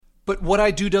But what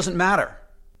I do doesn't matter.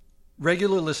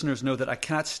 Regular listeners know that I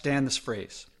cannot stand this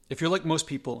phrase. If you're like most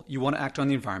people, you want to act on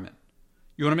the environment.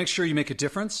 You want to make sure you make a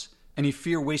difference, and you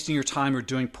fear wasting your time or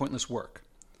doing pointless work.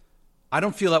 I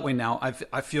don't feel that way now.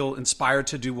 I feel inspired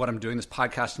to do what I'm doing, this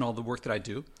podcast and all the work that I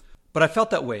do. But I felt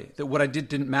that way, that what I did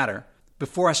didn't matter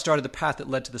before I started the path that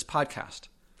led to this podcast.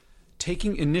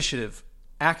 Taking initiative,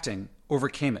 acting,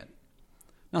 overcame it.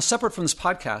 Now, separate from this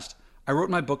podcast, I wrote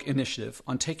my book, Initiative,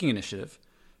 on taking initiative,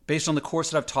 based on the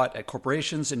course that I've taught at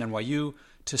corporations and NYU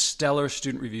to stellar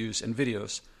student reviews and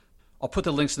videos. I'll put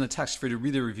the links in the text for you to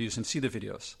read the reviews and see the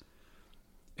videos.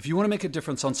 If you want to make a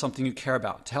difference on something you care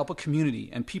about, to help a community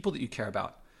and people that you care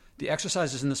about, the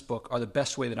exercises in this book are the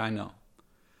best way that I know.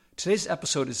 Today's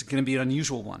episode is going to be an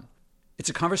unusual one. It's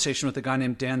a conversation with a guy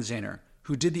named Dan Zaner,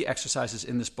 who did the exercises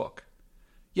in this book.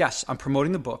 Yes, I'm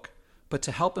promoting the book, but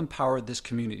to help empower this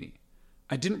community.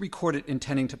 I didn't record it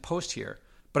intending to post here,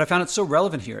 but I found it so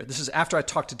relevant here. This is after I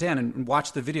talked to Dan and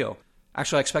watched the video.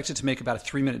 Actually, I expected to make about a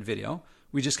 3-minute video.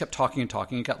 We just kept talking and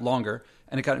talking. It got longer,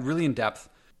 and it got really in-depth.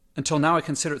 Until now, I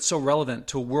consider it so relevant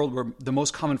to a world where the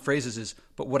most common phrases is,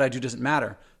 but what I do doesn't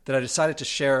matter, that I decided to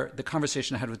share the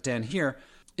conversation I had with Dan here.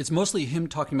 It's mostly him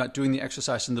talking about doing the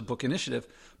exercise in the book Initiative,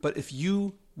 but if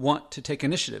you want to take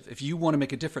initiative, if you want to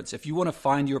make a difference, if you want to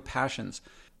find your passions,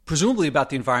 presumably about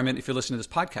the environment if you're listening to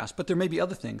this podcast, but there may be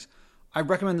other things, I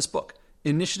recommend this book.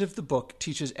 Initiative, the book,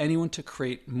 teaches anyone to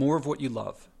create more of what you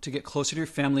love, to get closer to your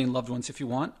family and loved ones if you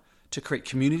want, to create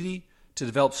community, to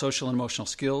develop social and emotional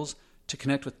skills, to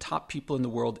connect with top people in the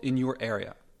world in your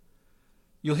area.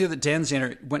 You'll hear that Dan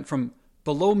Zaner went from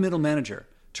below middle manager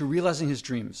to realizing his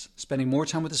dreams, spending more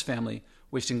time with his family,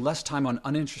 wasting less time on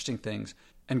uninteresting things,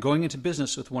 and going into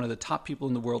business with one of the top people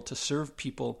in the world to serve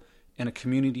people in a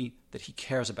community that he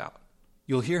cares about.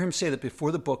 You'll hear him say that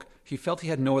before the book, he felt he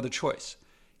had no other choice.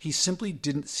 He simply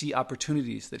didn't see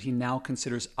opportunities that he now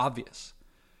considers obvious.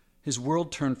 His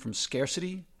world turned from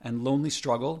scarcity and lonely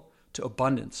struggle to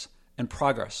abundance and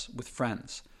progress with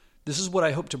friends. This is what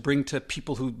I hope to bring to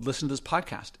people who listen to this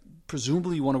podcast.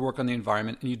 Presumably you want to work on the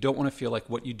environment and you don't want to feel like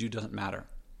what you do doesn't matter.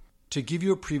 To give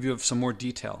you a preview of some more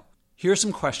detail, here are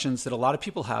some questions that a lot of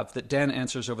people have that Dan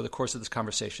answers over the course of this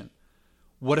conversation.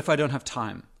 What if I don't have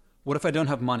time? What if I don't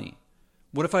have money?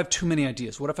 What if I have too many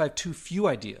ideas? What if I have too few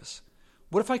ideas?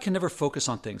 What if I can never focus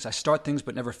on things? I start things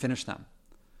but never finish them.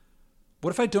 What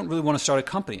if I don't really want to start a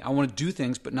company? I want to do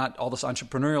things, but not all this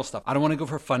entrepreneurial stuff. I don't want to go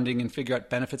for funding and figure out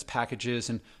benefits packages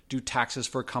and do taxes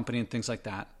for a company and things like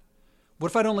that. What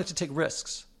if I don't like to take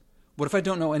risks? What if I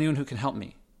don't know anyone who can help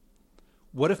me?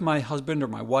 What if my husband or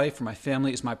my wife or my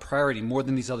family is my priority more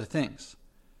than these other things?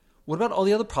 What about all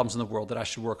the other problems in the world that I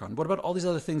should work on? What about all these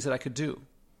other things that I could do?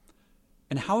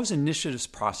 And how is Initiative's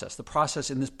process, the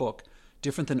process in this book,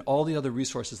 different than all the other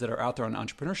resources that are out there on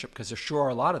entrepreneurship? Because there sure are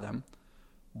a lot of them.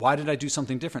 Why did I do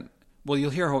something different? Well, you'll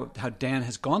hear how Dan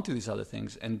has gone through these other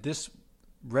things, and this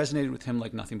resonated with him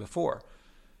like nothing before.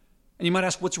 And you might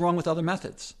ask, what's wrong with other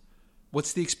methods?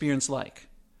 What's the experience like?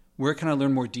 Where can I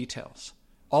learn more details?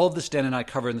 All of this Dan and I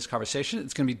cover in this conversation.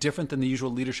 It's going to be different than the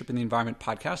usual Leadership in the Environment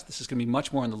podcast. This is going to be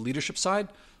much more on the leadership side,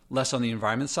 less on the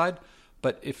environment side.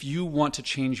 But if you want to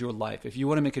change your life, if you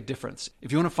want to make a difference,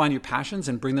 if you want to find your passions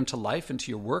and bring them to life into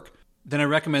your work, then I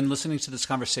recommend listening to this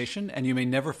conversation, and you may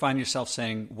never find yourself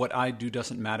saying, what I do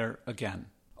doesn't matter again.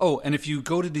 Oh, and if you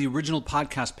go to the original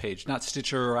podcast page, not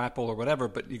Stitcher or Apple or whatever,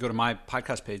 but you go to my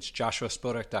podcast page,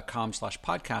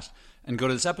 joshuaspodek.com/podcast, and go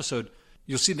to this episode,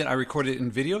 you'll see that I recorded it in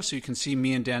video, so you can see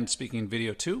me and Dan speaking in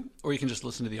video too, or you can just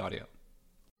listen to the audio.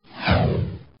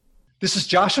 This is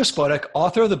Joshua Spodek,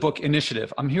 author of the book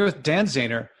Initiative. I'm here with Dan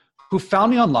Zaner, who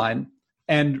found me online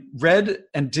and read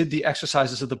and did the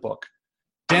exercises of the book.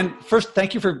 Dan, first,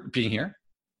 thank you for being here.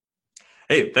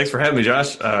 Hey, thanks for having me,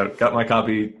 Josh. Got my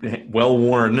copy well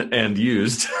worn and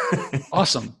used.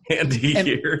 Awesome. Handy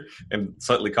here and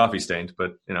slightly coffee stained,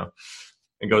 but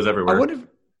it goes everywhere. I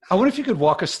wonder if you could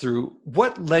walk us through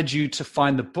what led you to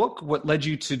find the book, what led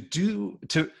you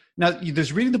now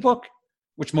there's reading the book,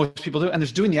 which most people do, and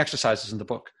there's doing the exercises in the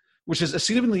book, which is a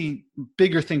significantly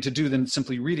bigger thing to do than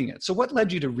simply reading it. So what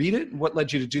led you to read it? What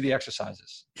led you to do the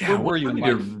exercises? Yeah, where were you in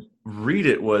life? To read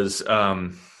it was, I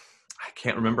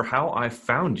can't remember how I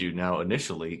found you now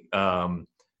initially. I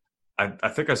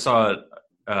think I saw it.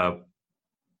 I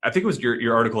think it was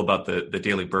your article about the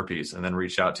daily burpees, and then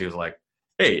reached out to you, was like,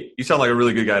 hey, you sound like a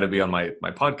really good guy to be on my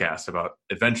podcast about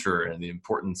adventure and the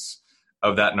importance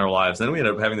of that in our lives. And then we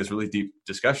ended up having this really deep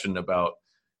discussion about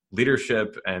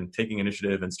leadership and taking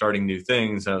initiative and starting new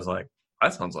things. And I was like,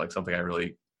 that sounds like something I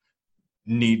really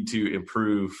need to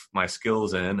improve my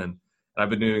skills in. And I've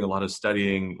been doing a lot of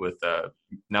studying with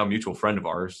now a mutual friend of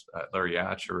ours, Larry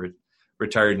Yatch, a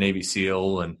retired Navy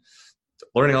SEAL, and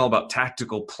learning all about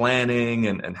tactical planning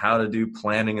and how to do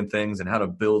planning and things and how to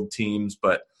build teams.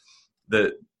 But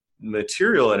the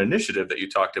material and initiative that you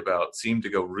talked about seemed to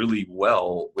go really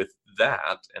well with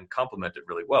that and complement it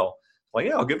really well. Like,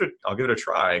 yeah, I'll give it a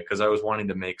try, because I was wanting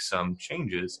to make some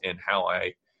changes in how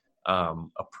I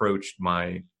approached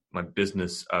my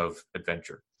business of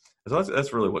adventure. So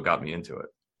that's really what got me into it.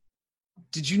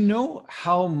 Did you know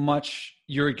how much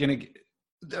you're going to?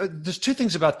 There's two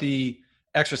things about the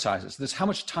exercises. There's how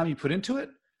much time you put into it,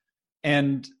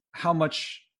 and how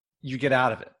much you get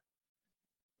out of it.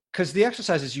 Because the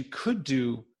exercises you could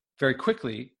do very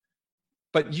quickly,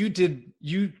 but you delved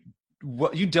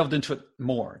into it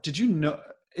more. Did you know?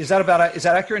 Is that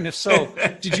accurate? And if so,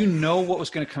 did you know what was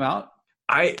going to come out?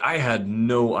 I had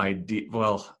no idea.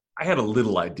 Well, I had a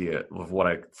little idea of what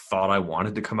I thought I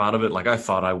wanted to come out of it. Like, I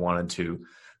thought I wanted to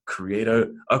create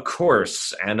a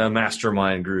course and a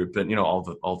mastermind group and,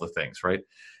 all the things, right?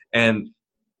 And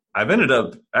I've ended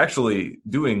up actually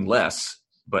doing less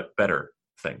but better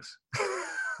things.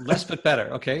 Less but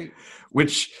better, okay.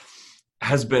 Which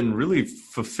has been really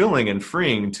fulfilling and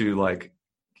freeing to, like,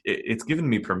 it's given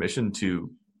me permission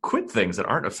to quit things that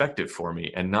aren't effective for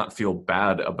me and not feel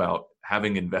bad about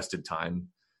having invested time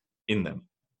in them,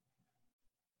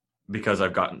 because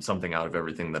I've gotten something out of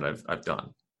everything that I've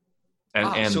done,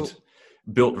 and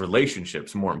built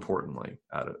relationships, more importantly,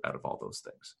 out of all those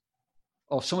things.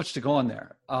 Oh, so much to go on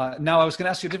there. Now, I was going to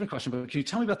ask you a different question, but can you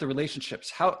tell me about the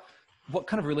relationships? What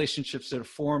kind of relationships did it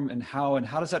form, and how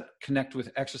does that connect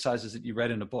with exercises that you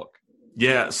read in a book?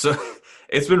 Yeah, so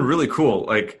it's been really cool.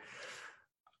 Like,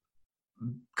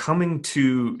 coming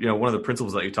to, one of the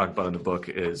principles that you talk about in the book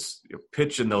is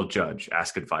pitch and they'll judge,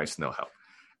 ask advice and they'll help.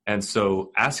 And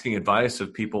so asking advice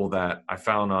of people that I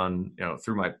found on,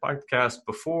 through my podcast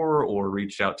before, or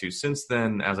reached out to since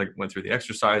then, as I went through the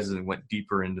exercises and went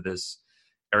deeper into this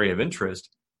area of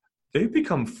interest, they've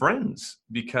become friends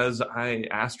because I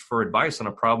asked for advice on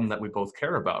a problem that we both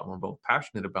care about and we're both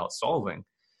passionate about solving.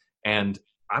 And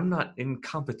I'm not in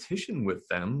competition with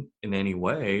them in any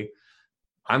way.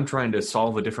 I'm trying to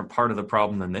solve a different part of the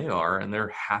problem than they are, and they're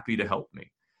happy to help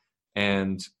me.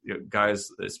 And guys,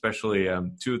 especially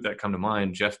two that come to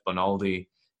mind, Jeff Bonaldi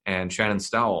and Shannon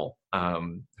Stowell,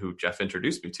 who Jeff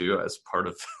introduced me to as part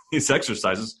of these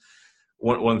exercises.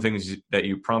 One of the things that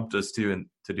you prompt us to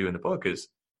do in the book is,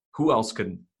 who else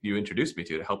could you introduce me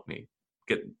to help me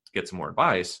get some more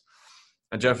advice?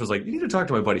 And Jeff was like, you need to talk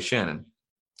to my buddy Shannon.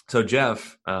 So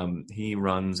Jeff, he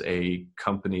runs a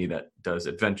company that does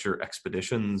adventure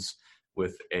expeditions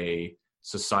with a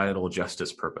societal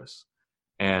justice purpose.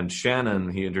 And Shannon,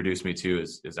 he introduced me to,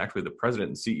 is actually the president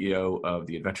and CEO of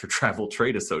the Adventure Travel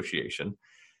Trade Association,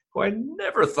 who I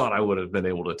never thought I would have been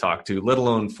able to talk to, let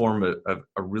alone form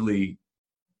a really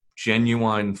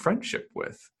genuine friendship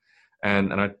with.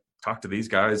 And I talk to these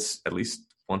guys at least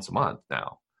once a month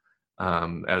now,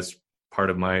 as part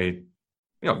of my,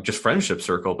 just friendship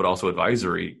circle, but also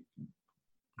advisory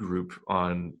group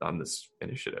on this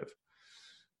initiative.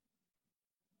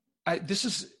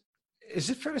 Is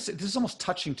it fair to say this is almost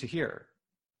touching to hear?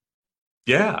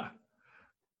 Yeah.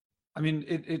 I mean,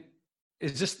 it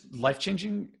is this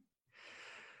life-changing?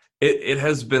 It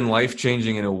has been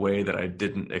life-changing in a way that I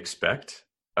didn't expect.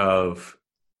 I've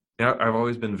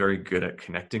always been very good at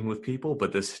connecting with people,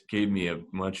 but this gave me a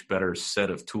much better set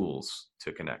of tools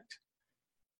to connect.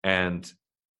 And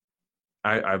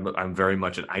I'm very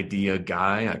much an idea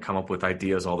guy. I come up with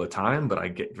ideas all the time, but I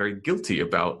get very guilty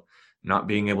about not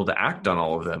being able to act on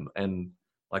all of them. And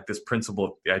like this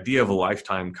principle, the idea of a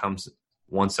lifetime comes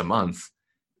once a month,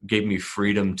 gave me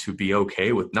freedom to be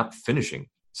okay with not finishing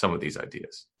some of these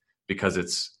ideas, because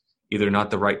it's either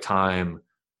not the right time,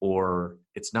 or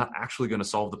it's not actually going to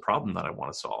solve the problem that I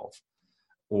want to solve,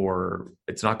 or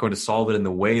it's not going to solve it in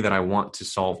the way that I want to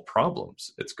solve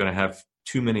problems. It's going to have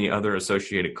too many other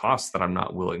associated costs that I'm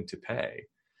not willing to pay.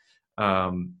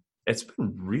 It's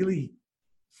been really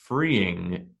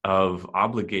freeing of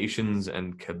obligations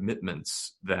and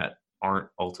commitments that aren't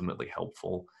ultimately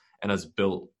helpful, and has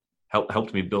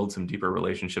helped me build some deeper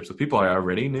relationships with people I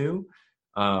already knew,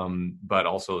 but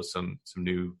also some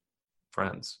new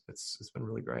friends. It's been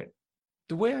really great.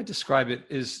 The way I describe it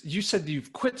is, you said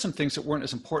you've quit some things that weren't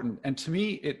as important, and to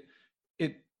me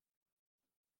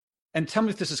and tell me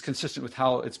if this is consistent with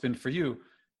how it's been for you,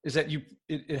 is that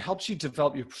it helps you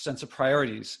develop your sense of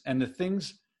priorities, and the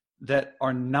things that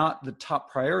are not the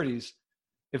top priorities,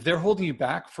 if they're holding you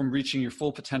back from reaching your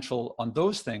full potential on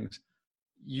those things,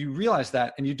 you realize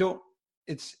that, and you don't,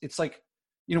 it's like,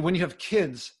 when you have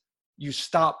kids, you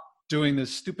stop doing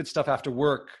this stupid stuff after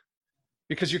work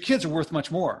because your kids are worth much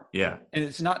more. Yeah. And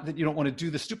it's not that you don't want to do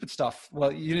the stupid stuff.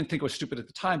 Well, you didn't think it was stupid at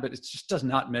the time, but it just does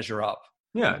not measure up.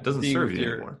 Yeah. It doesn't serve you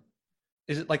anymore.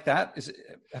 Is it like that? Is it?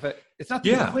 It's not that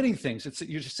you're quitting things. It's that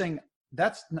you're just saying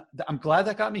I'm glad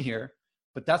that got me here,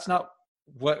 but that's not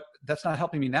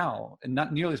helping me now, and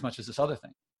not nearly as much as this other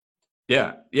thing.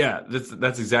 Yeah.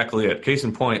 That's exactly it. Case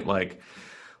in point, like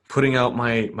putting out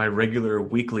my regular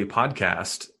weekly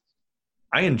podcast,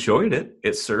 I enjoyed it.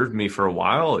 It served me for a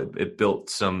while. It built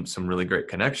some really great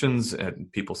connections, and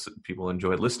people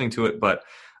enjoyed listening to it. But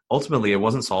ultimately, it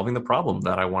wasn't solving the problem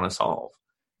that I want to solve,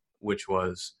 which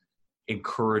was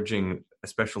encouraging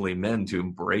especially men to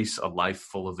embrace a life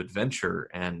full of adventure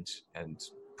and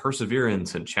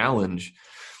perseverance and challenge.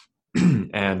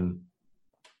 And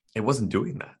it wasn't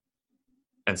doing that.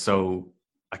 And so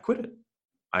I quit it.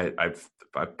 I've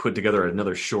put together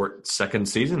another short second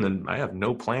season, and I have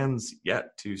no plans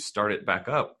yet to start it back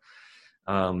up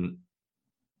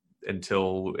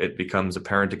until it becomes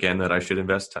apparent again that I should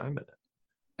invest time in it.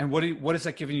 And what is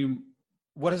that giving you?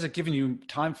 What has it given you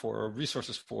time for, or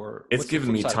resources for? It's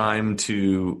given me time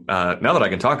to, now that I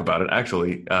can talk about it,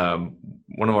 actually,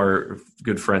 one of our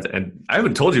good friends, and I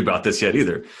haven't told you about this yet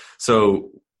either.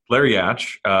 So Larry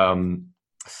Yatch,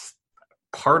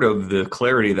 part of the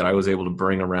clarity that I was able to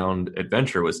bring around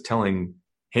adventure was telling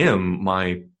him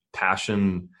my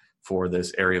passion for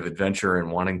this area of adventure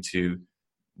and wanting to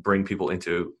bring people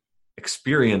into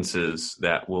experiences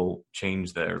that will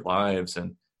change their lives.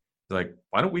 And like,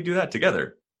 why don't we do that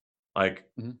together? Like,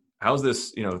 how's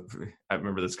this, I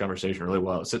remember this conversation really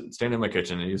well. Standing in my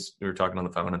kitchen, and we were talking on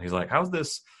the phone, and he's like, how's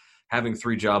this having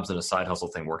 3 jobs and a side hustle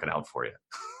thing working out for you?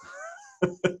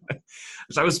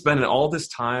 So I was spending all this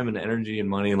time and energy and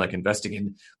money, like investing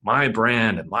in my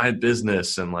brand and my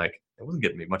business, and like, it wasn't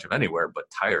getting me much of anywhere, but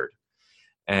tired.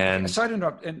 And sorry to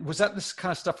interrupt. And was that this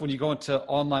kind of stuff when you go into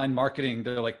online marketing,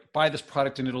 they're like, buy this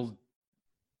product and it'll,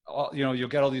 you'll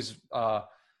get all these,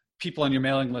 people on your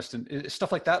mailing list and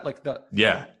stuff like that,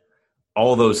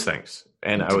 all those things.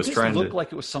 And I was trying to look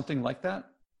like it was something like that.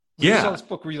 You saw this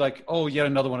book where you're like, oh, yet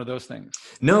another one of those things.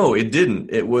 No, it didn't.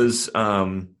 It was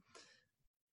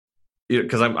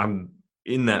because I'm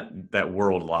in that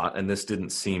world a lot, and this didn't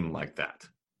seem like that.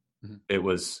 Mm-hmm. It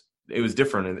was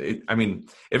different.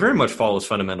 It very much follows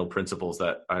fundamental principles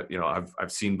that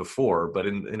I've seen before, but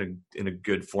in a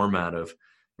good format of,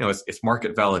 it's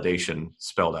market validation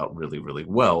spelled out really, really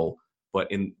well,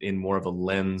 but in more of a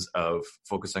lens of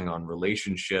focusing on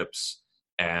relationships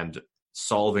and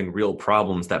solving real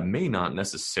problems that may not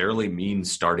necessarily mean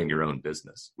starting your own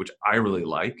business, which I really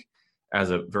like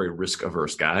as a very risk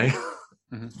averse guy.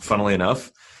 Mm-hmm. Funnily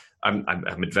enough, I'm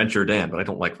adventure Dan, but I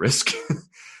don't like risk.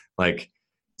 Like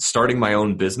starting my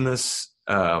own business,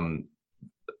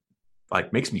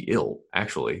 makes me ill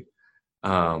actually.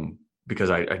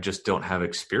 Because I just don't have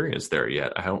experience there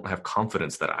yet. I don't have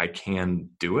confidence that I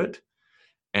can do it.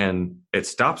 And it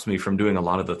stops me from doing a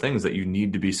lot of the things that you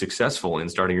need to be successful in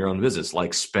starting your own business,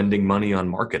 like spending money on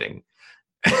marketing.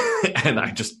 And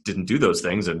I just didn't do those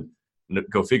things, and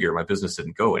go figure, my business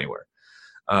didn't go anywhere.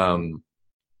 And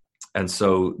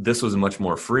so this was much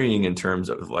more freeing in terms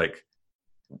of like,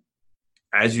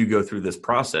 as you go through this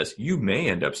process, you may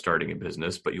end up starting a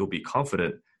business, but you'll be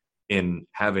confident in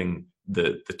having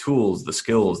the tools, the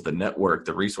skills, the network,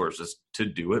 the resources to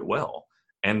do it well,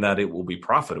 and that it will be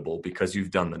profitable because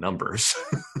you've done the numbers.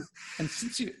 And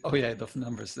since the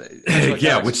numbers.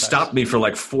 Which stopped me for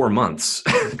like 4 months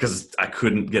because I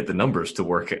couldn't get the numbers to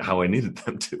work how I needed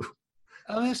them to.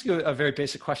 Let me ask you a very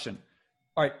basic question.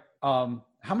 All right.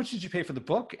 How much did you pay for the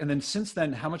book? And then since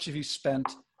then, how much have you spent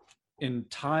in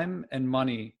time and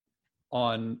money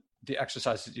on the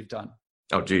exercises that you've done?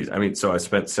 Oh, geez. So I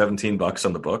spent $17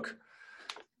 on the book.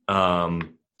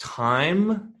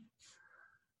 Time.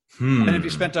 And have you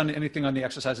spent on anything on the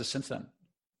exercises since then?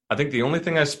 I think the only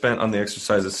thing I spent on the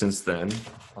exercises since then,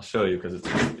 I'll show you because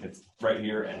it's right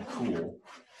here and cool.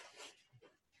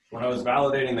 When I was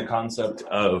validating the concept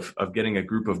of getting a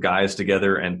group of guys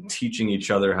together and teaching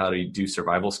each other how to do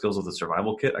survival skills with a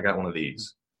survival kit, I got one of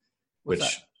these,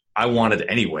 which I wanted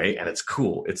anyway, and it's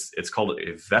cool. It's called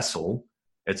a vessel.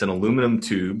 It's an aluminum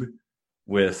tube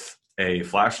with a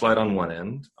flashlight on one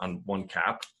end, on one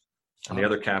cap, and the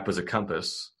other cap is a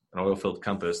compass, an oil-filled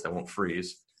compass that won't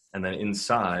freeze. And then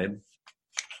inside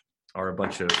are a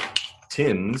bunch of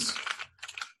tins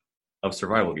of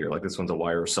survival gear. Like this one's a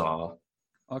wire saw.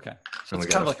 Okay. So it's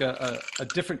kind of like a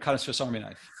different kind of Swiss Army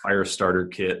knife. Fire starter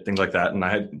kit, things like that. And I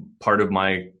had part of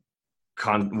my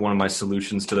one of my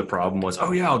solutions to the problem was,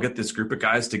 oh yeah, I'll get this group of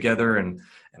guys together and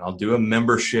I'll do a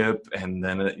membership, and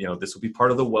then this will be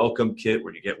part of the welcome kit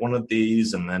where you get one of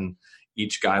these, and then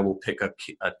each guy will pick a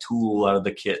tool out of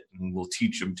the kit and we'll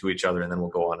teach them to each other, and then we'll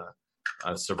go on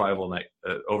a survival night,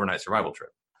 overnight survival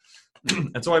trip.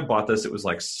 And so I bought this. It was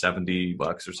like $70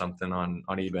 or something on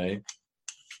eBay,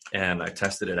 and I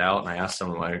tested it out, and I asked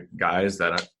some of my guys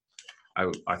that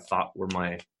I thought were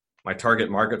my target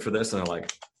market for this, and they're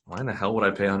like, why in the hell would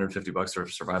I pay $150 for a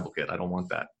survival kit? I don't want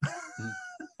that.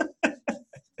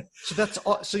 So that's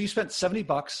all. So you spent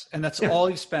 $70, and that's all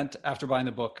you spent after buying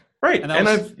the book, right? And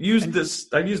I've used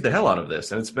the hell out of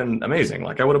this, and it's been amazing.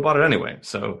 Like I would have bought it anyway.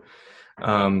 So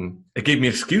it gave me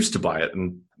an excuse to buy it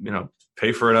and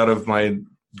pay for it out of my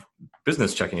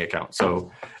business checking account.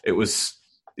 So it was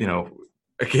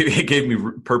it gave me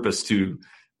purpose to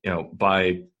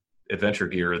buy adventure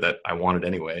gear that I wanted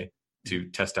anyway to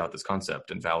test out this concept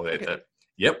and validate that.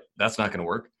 Yep, that's not going to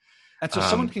work. And so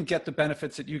someone can get the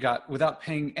benefits that you got without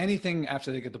paying anything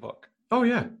after they get the book. Oh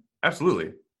yeah,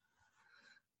 absolutely.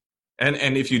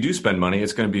 And if you do spend money,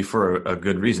 it's going to be for a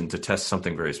good reason, to test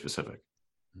something very specific.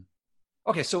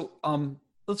 Okay, so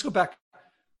let's go back.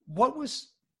 What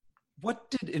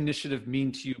did initiative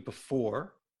mean to you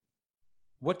before?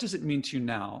 What does it mean to you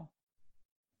now?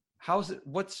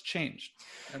 What's changed?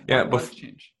 What's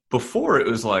changed? Before it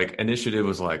was like initiative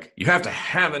was like, you have to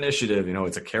have initiative,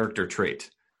 it's a character trait.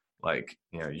 Like,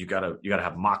 you gotta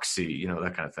have moxie,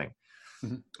 that kind of thing.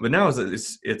 Mm-hmm. But now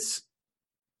it's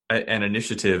an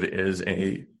initiative is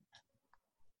a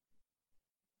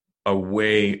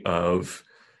way of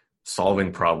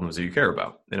solving problems that you care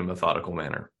about in a methodical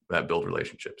manner that build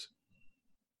relationships.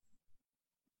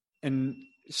 And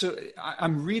so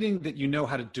I'm reading that you know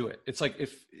how to do it. It's like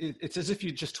it's as if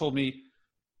you just told me,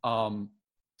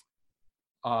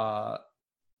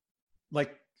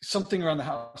 like something around the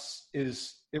house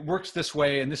it works this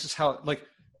way, and this is how, like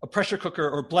a pressure cooker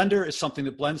or blender is something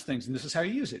that blends things, and this is how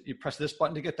you use it. You press this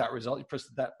button to get that result. You press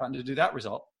that button to do that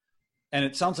result. And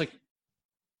it sounds like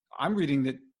I'm reading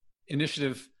that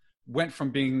initiative went from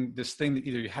being this thing that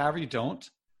either you have or you don't,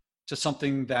 to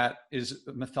something that is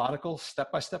a methodical,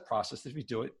 step-by-step process. If you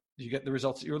do it, you get the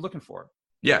results that you were looking for.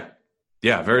 Yeah,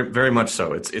 very, very much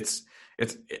so. It's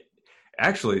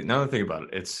actually, now that I think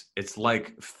about it, it's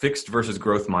like fixed versus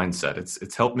growth mindset.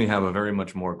 It's helped me have a very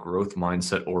much more growth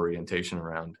mindset orientation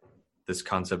around this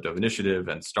concept of initiative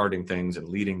and starting things and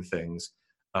leading things.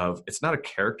 It's not a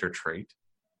character trait.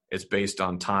 It's based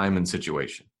on time and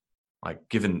situation. Like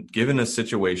given a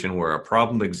situation where a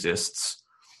problem exists,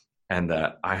 and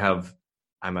that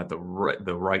I'm at the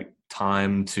right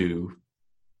time to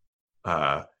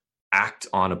act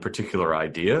on a particular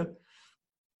idea,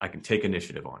 I can take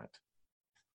initiative on it.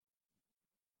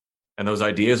 And those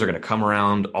ideas are going to come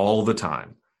around all the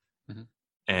time. Mm-hmm.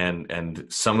 And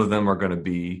some of them are going to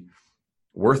be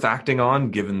worth acting on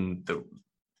given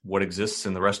what exists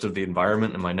in the rest of the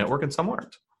environment and my network, and some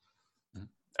aren't. Mm-hmm.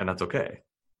 And that's okay.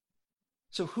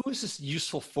 So who is this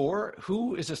useful for?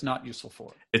 Who is this not useful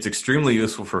for? It's extremely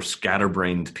useful for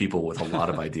scatterbrained people with a lot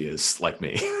of ideas like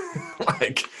me.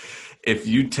 Like if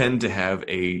you tend to have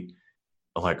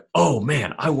oh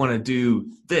man, I want to do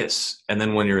this. And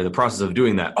then when you're in the process of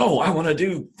doing that, oh, I want to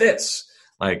do this.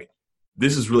 Like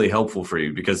this is really helpful for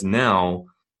you, because now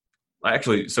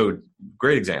so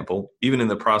great example, even in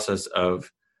the process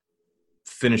of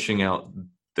finishing out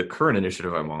the current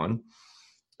initiative I'm on,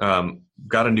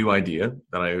 got a new idea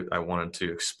that I wanted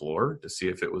to explore to see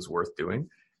if it was worth doing.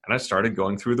 And I started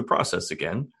going through the process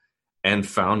again and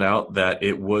found out that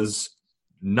it was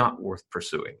not worth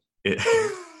pursuing it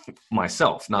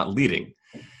myself, not leading.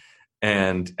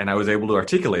 And I was able to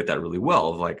articulate that really well,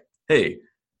 of like, hey,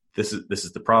 this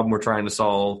is the problem we're trying to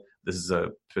solve. This is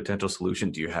a potential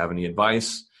solution. Do you have any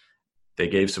advice? They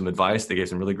gave some advice. They gave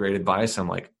some really great advice. I'm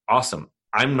like, awesome.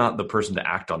 I'm not the person to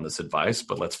act on this advice,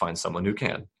 but let's find someone who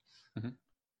can. Mm-hmm.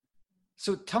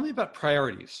 So tell me about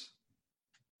priorities.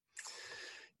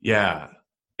 Yeah,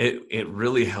 it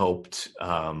really helped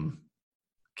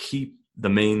keep the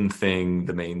main thing.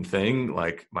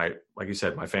 Like you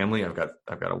said, my family. I've got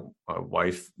a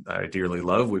wife that I dearly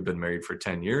love. We've been married for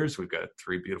 10 years. We've got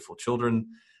 3 beautiful children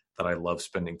that I love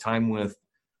spending time with.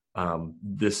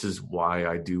 This is why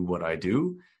I do what I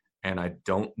do, and I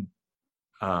don't.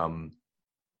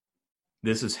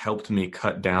 This has helped me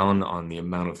cut down on the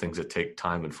amount of things that take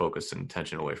time and focus and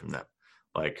attention away from them,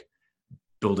 like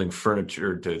building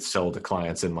furniture to sell to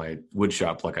clients in my wood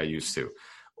shop like I used to,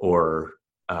 or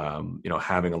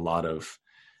having a lot of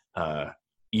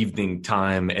evening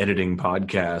time editing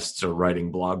podcasts or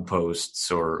writing blog posts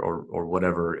or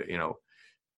whatever,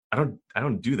 I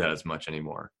don't do that as much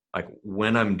anymore. Like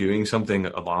when I'm doing something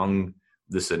along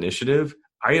this initiative,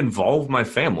 I involve my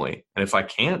family, and if I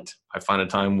can't, I find a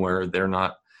time where they're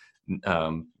not,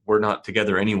 we're not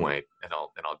together anyway, and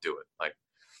I'll do it. Like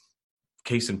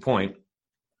case in point,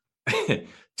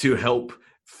 to help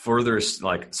further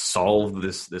like solve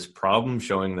this problem,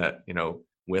 showing that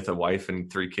with a wife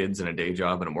and 3 kids and a day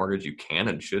job and a mortgage, you can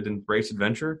and should embrace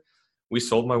adventure. We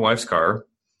sold my wife's car,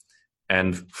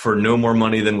 and for no more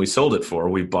money than we sold it for,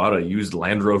 we bought a used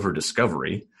Land Rover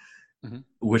Discovery,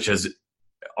 which has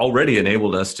already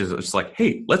enabled us to just like,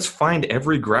 hey, let's find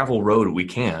every gravel road we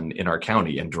can in our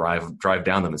county and drive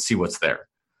down them and see what's there.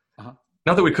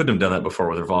 Not that we couldn't have done that before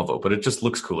with our Volvo, but it just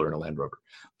looks cooler in a Land Rover.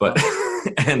 But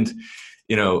and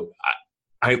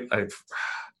I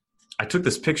took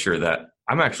this picture that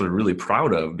I'm actually really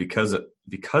proud of because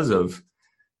of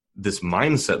this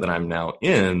mindset that I'm now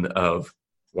in of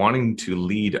wanting to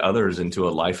lead others into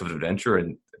a life of adventure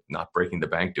and not breaking the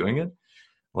bank doing it.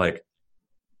 Like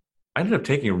I ended up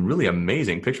taking a really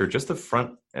amazing picture, just the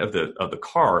front of the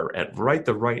car at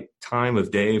the right time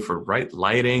of day for right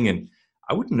lighting. And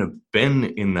I wouldn't have been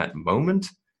in that moment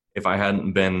if I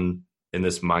hadn't been in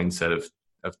this mindset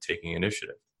of taking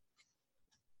initiative.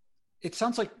 It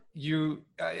sounds like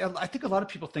I think a lot of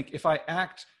people think if I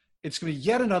act, it's going to be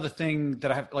yet another thing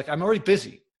that I have, like I'm already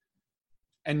busy.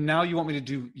 And now you want me to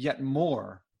do yet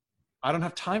more. I don't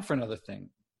have time for another thing.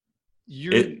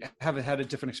 You haven't had a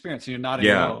different experience, and you're not.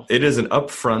 Yeah, it is an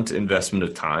upfront investment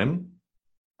of time.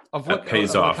 Of what that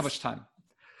pays off? How much time?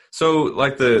 So,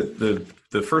 like the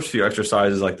first few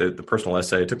exercises, like the personal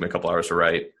essay, it took me a couple hours to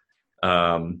write.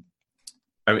 And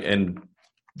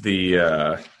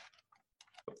the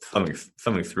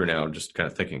thumbing through now, just kind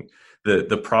of thinking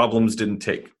the problems didn't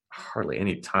take hardly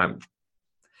any time.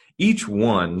 Each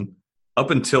one, up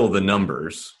until the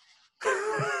numbers.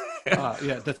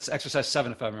 Yeah, that's exercise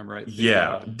 7, if I remember right.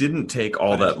 Didn't take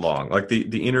all that long. Like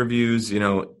the interviews,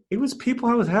 it was people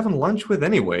I was having lunch with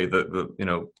anyway.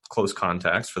 The close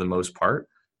contacts for the most part,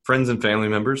 friends and family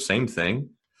members, same thing.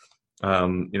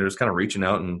 Just kind of reaching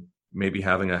out and maybe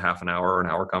having a half an hour or an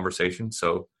hour conversation.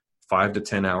 So 5 to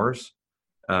 10 hours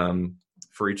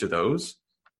for each of those.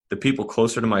 The people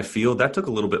closer to my field, that took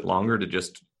a little bit longer to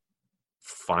just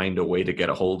find a way to get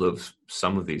a hold of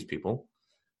some of these people.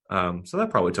 So that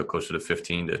probably took closer to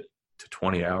 15 to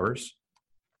 20 hours,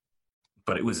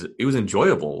 but it was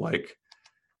enjoyable. Like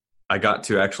I got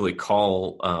to actually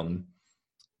call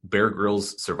Bear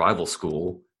Grylls Survival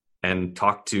School and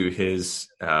talk to his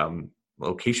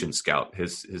location scout,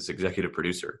 his executive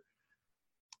producer.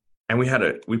 And we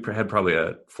had probably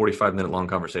a 45-minute long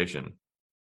conversation,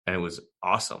 and it was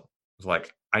awesome. It was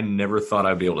like, I never thought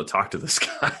I'd be able to talk to this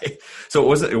guy. So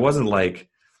it wasn't like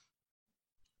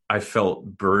I felt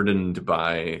burdened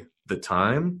by the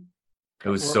time. It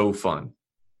was so fun.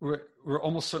 We're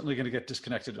almost certainly going to get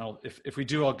disconnected. And if we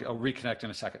do, I'll reconnect in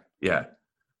a second. Yeah.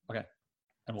 Okay.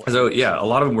 So yeah, a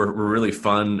lot of them were really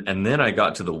fun. And then I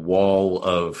got to the wall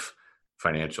of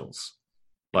financials.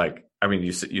 Like, I mean,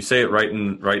 you say it right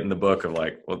in the book of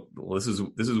like, well, this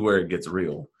is where it gets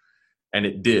real. And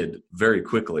it did very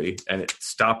quickly. And it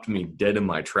stopped me dead in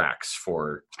my tracks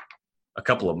for a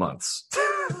couple of months.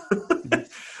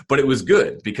 But it was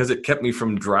good because it kept me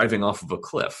from driving off of a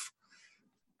cliff,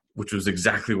 which was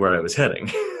exactly where I was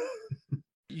heading.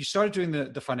 You started doing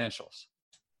the financials.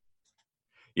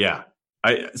 Yeah.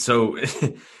 So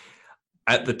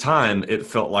at the time it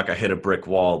felt like I hit a brick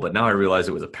wall, but now I realize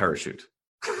it was a parachute.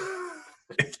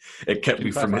 It kept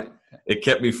me from it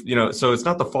kept me, so it's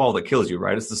not the fall that kills you,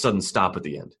 right? It's the sudden stop at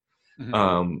the end.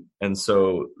 Mm-hmm. And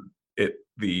so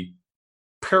the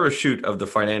parachute of the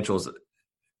financials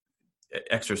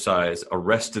exercise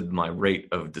arrested my rate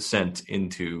of descent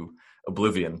into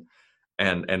oblivion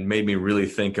and made me really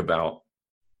think about,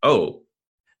 oh,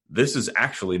 this is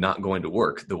actually not going to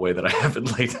work the way that I have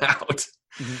it laid out.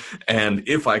 Mm-hmm. And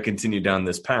if I continue down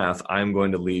this path, I'm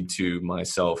going to lead to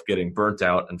myself getting burnt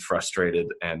out and frustrated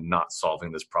and not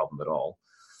solving this problem at all.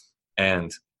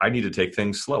 And I need to take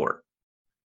things slower,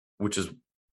 which is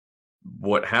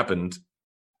what happened.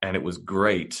 And it was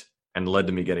great and led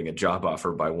to me getting a job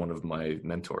offer by one of my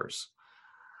mentors.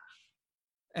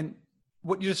 And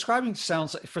what you're describing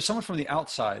sounds like, for someone from the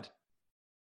outside,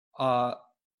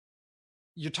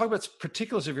 you're talking about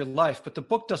particulars of your life, but the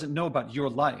book doesn't know about your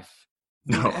life.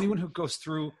 No. Anyone who goes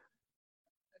through,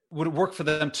 would it work for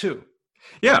them too?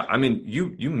 Yeah. I mean,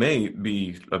 you may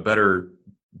be a better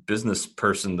business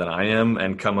person than I am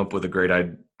and come up with a great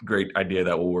idea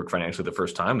that will work financially the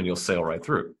first time and you'll sail right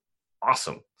through.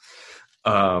 Awesome.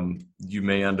 You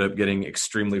may end up getting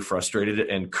extremely frustrated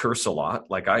and curse a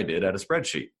lot like I did at a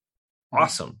spreadsheet.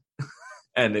 awesome.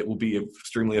 And it will be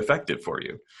extremely effective for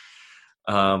you.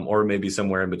 Or maybe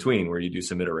somewhere in between where you do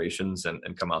some iterations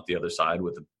and come out the other side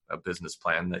with a business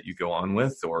plan that you go on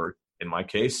with. Or in my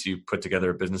case, you put together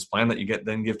a business plan that you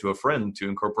then give to a friend to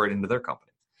incorporate into their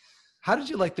company. How did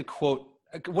you like the quote?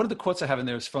 One of the quotes I have in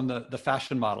there is from the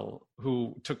fashion model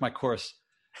who took my course.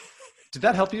 Did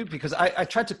that help you? Because I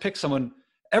tried to pick someone,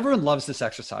 everyone loves this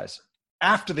exercise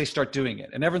after they start doing it,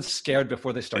 and everyone's scared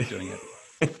before they start doing it.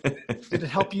 Did it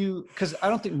help you? Because I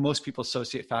don't think most people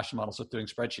associate fashion models with doing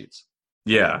spreadsheets.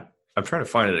 Yeah, I'm trying to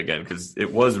find it again because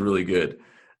it was really good.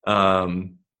 I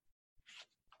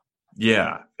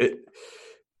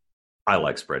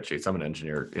like spreadsheets. I'm an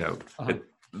engineer,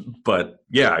 but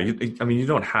yeah, you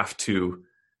don't have to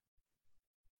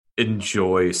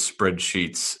enjoy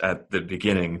spreadsheets at the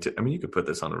beginning. You could put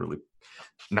this on a really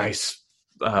nice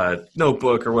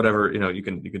notebook or whatever. You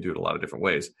can do it a lot of different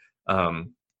ways.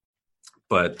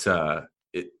 But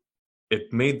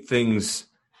it made things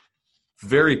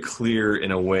very clear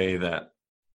in a way that,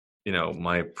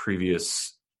 my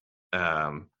previous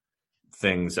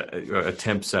attempts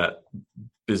at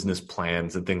business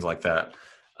plans and things like that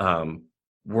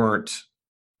weren't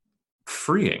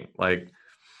freeing.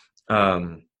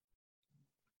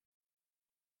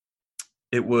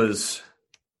 It was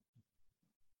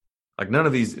like none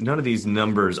of these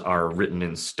numbers are written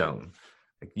in stone.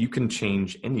 You can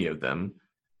change any of them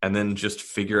and then just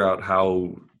figure out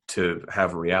how to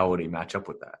have reality match up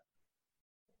with that.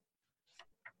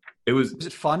 Was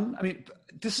it fun?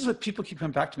 This is what people keep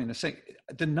coming back to me and they're saying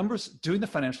the numbers, doing the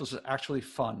financials is actually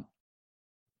fun.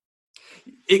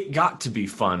 It got to be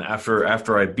fun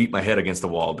after I beat my head against the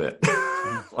wall a bit.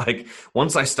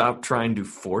 Once I stopped trying to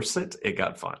force it, it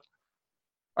got fun.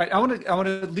 All right, I want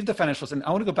to leave the financials and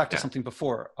I want to go back to something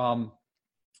before.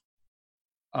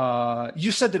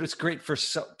 You said that it's great for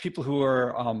people who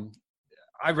are.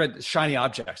 I read shiny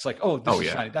objects like, this is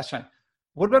shiny, that's shiny.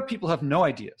 What about people who have no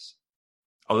ideas?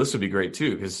 Oh, this would be great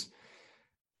too because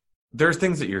there's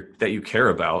things that you care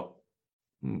about.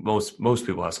 Most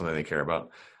people have something they care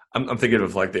about. I'm thinking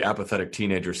of the apathetic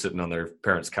teenager sitting on their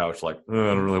parents' couch, I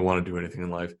don't really want to do anything in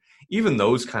life. Even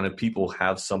those kind of people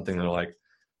have something they're like,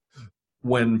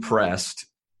 when pressed,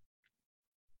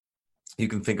 you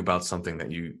can think about something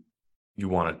that you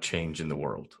want to change in the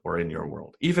world or in your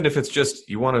world. Even if it's just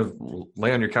you want to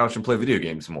lay on your couch and play video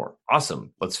games more.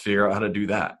 Awesome. Let's figure out how to do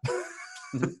that.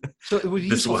 So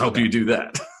this will help you do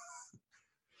that.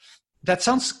 That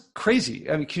sounds crazy.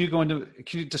 Can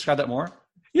you describe that more?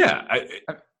 Yeah.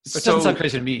 It doesn't sound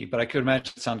crazy to me, but I could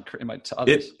imagine it might to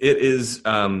others. It is.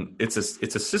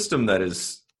 It's a system that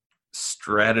is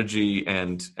strategy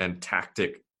and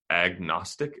tactic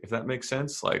agnostic, if that makes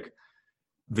sense.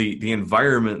 The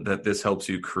environment that this helps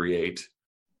you create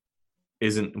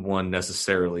isn't one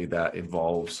necessarily that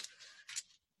involves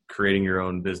creating your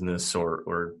own business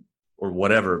or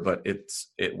whatever, but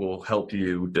it will help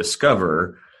you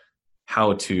discover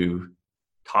how to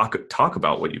talk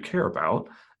about what you care about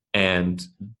and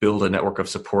build a network of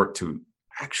support to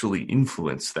actually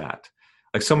influence that.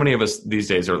 So many of us these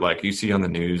days are you see on the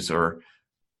news, or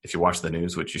if you watch the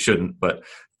news, which you shouldn't, but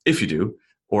if you do,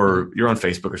 or you're on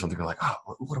Facebook or something, you're like,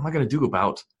 what am I going to do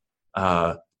about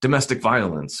domestic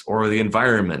violence or the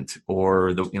environment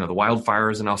or the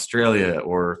wildfires in Australia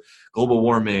or global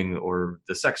warming or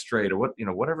the sex trade or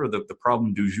whatever the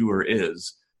problem du jour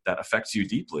is that affects you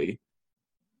deeply.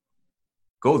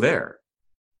 Go there,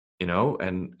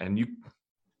 and you.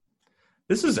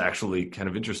 This is actually kind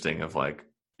of interesting. It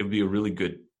would be a really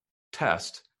good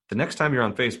test the next time you're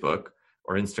on Facebook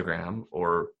or Instagram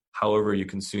or however you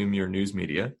consume your news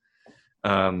media,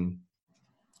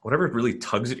 whatever really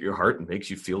tugs at your heart and makes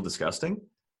you feel disgusting,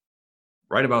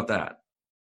 write about that.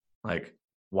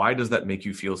 Why does that make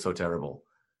you feel so terrible?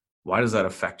 Why does that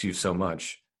affect you so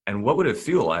much? And what would it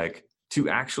feel like to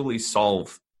actually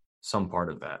solve some part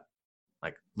of that?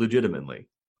 Legitimately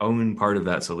own part of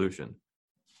that solution.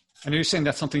 And are you saying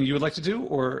that's something you would like to do,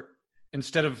 or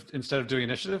instead of doing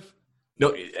initiative?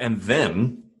 No, and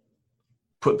then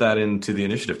put that into the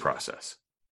initiative process.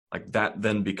 That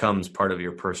then becomes part of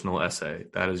your personal essay.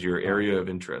 That is your area of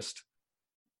interest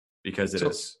because it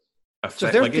is.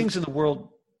 So there are things in the world.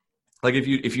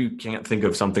 If you can't think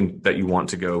of something that you want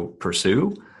to go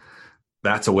pursue,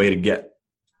 that's a way to get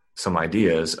some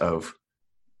ideas of,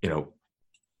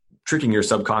 tricking your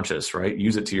subconscious, right?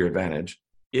 Use it to your advantage.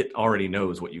 It already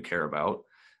knows what you care about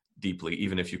deeply,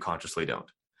 even if you consciously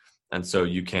don't. And so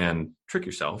you can trick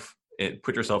yourself and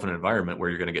put yourself in an environment where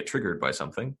you're going to get triggered by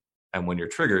something. And when you're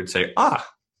triggered, say,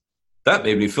 that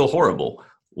made me feel horrible.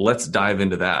 Let's dive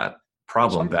into that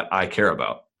problem that I care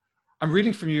about. I'm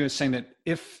reading from you as saying that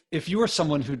if you are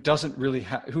someone who doesn't really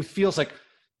who feels like,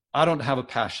 I don't have a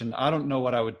passion, I don't know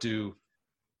what I would do,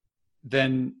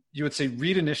 then you would say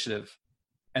read Initiative,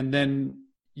 and then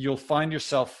you'll find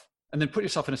yourself, and then put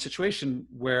yourself in a situation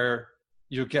where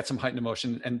you'll get some heightened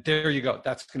emotion, and there you go.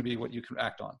 That's going to be what you can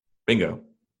act on. Bingo.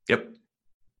 Yep.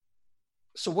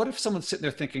 So what if someone's sitting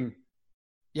there thinking,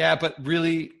 yeah, but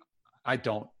really, I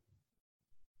don't.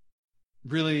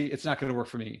 Really, it's not going to work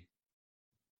for me.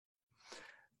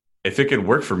 If it could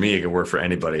work for me, it could work for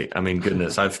anybody. I mean,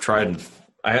 goodness, I've tried.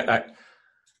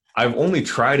 I've only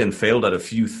tried and failed at a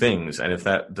few things, and if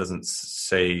that doesn't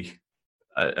say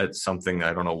at something,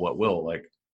 I don't know what will. Like,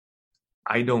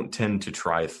 I don't tend to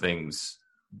try things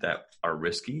that are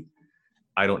risky.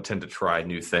 I don't tend to try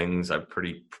new things. I'm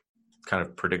pretty kind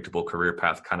of predictable career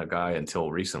path kind of guy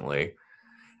until recently,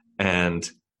 and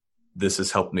this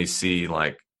has helped me see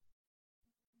like,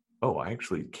 oh, I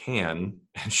actually can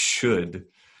and should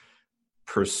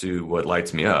pursue what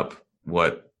lights me up,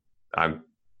 what I'm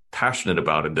passionate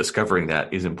about, and discovering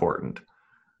that is important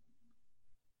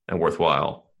and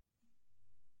worthwhile.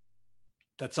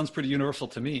 That sounds pretty universal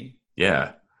to me.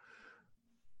 Yeah.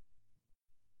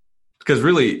 Because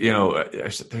really,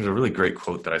 there's a really great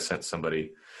quote that I sent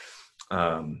somebody.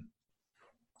 Actually,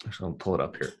 I'll pull it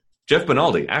up here. Jeff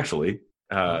Benaldi, actually.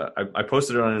 I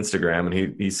posted it on Instagram, and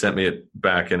he sent me it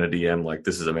back in a DM like,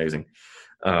 this is amazing.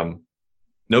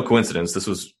 No coincidence. This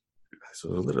was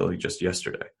literally just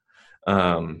yesterday.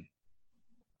 Don't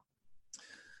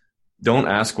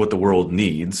ask what the world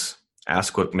needs.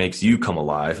 Ask what makes you come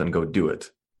alive and go do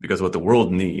it. Because what the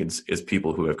world needs is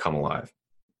people who have come alive.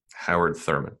 Howard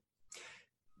Thurman.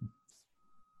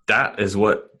 That is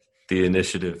what the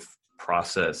Initiative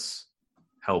process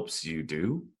helps you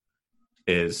do,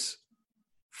 is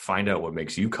find out what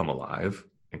makes you come alive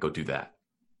and go do that.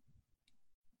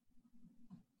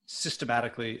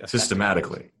 Systematically.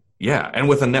 Yeah. And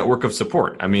with a network of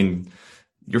support. I mean,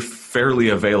 you're fairly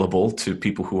available to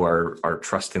people who are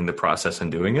trusting the process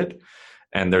and doing it.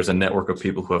 And there's a network of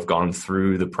people who have gone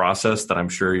through the process that I'm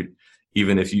sure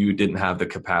even if you didn't have the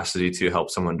capacity to help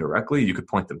someone directly, you could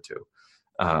point them to.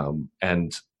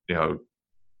 And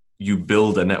you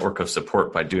build a network of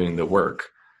support by doing the work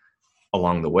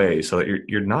along the way, so that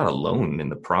you're not alone in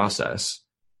the process.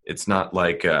 It's not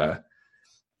like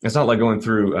going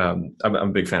through. I'm a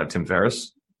big fan of Tim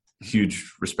Ferriss,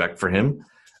 huge respect for him.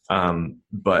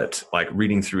 But like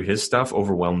reading through his stuff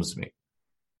overwhelms me.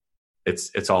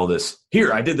 It's all this.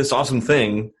 Here, I did this awesome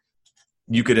thing.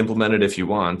 You could implement it if you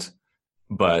want,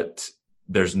 but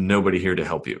there's nobody here to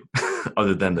help you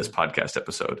other than this podcast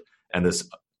episode and this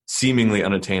seemingly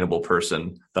unattainable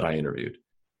person that I interviewed,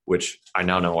 which I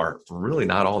now know are really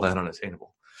not all that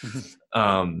unattainable.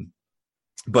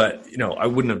 But I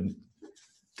wouldn't have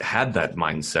had that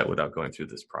mindset without going through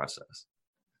this process.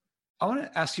 I want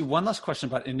to ask you one last question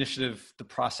about Initiative, the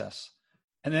process.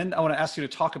 And then I want to ask you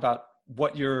to talk about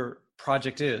what your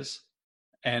project is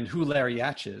and who Larry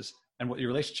Yatch is and what your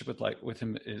relationship with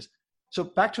him is. So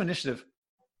back to Initiative,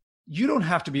 you don't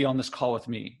have to be on this call with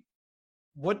me.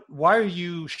 Why are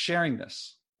you sharing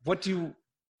this? What do you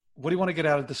want to get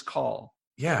out of this call?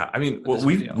 Yeah, I mean, well,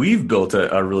 we've built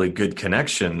a really good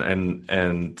connection,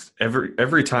 and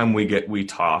every time we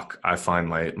talk, I find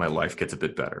my life gets a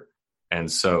bit better.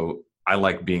 And so I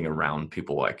like being around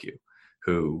people like you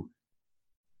who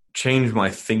change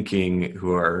my thinking,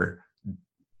 who are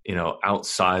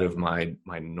outside of my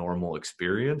normal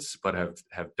experience, but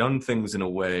have done things in a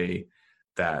way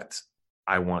that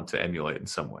I want to emulate in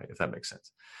some way, if that makes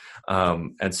sense.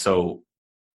 And so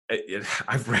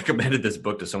I've recommended this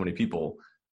book to so many people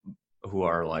who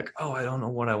are like, oh, I don't know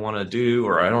what I want to do,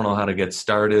 or I don't know how to get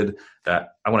started,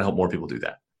 that I want to help more people do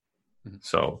that. Mm-hmm.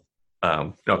 So,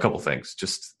 a couple of things,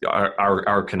 just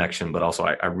our connection, but also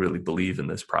I really believe in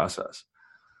this process.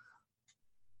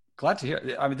 Glad to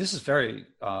hear. I mean, this is very,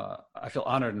 I feel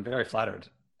honored and very flattered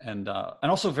and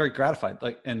also very gratified.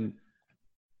 And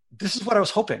this is what I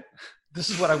was hoping. This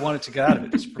is what I wanted to get out of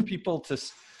it, is for people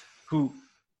who,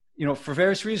 for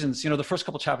various reasons, the first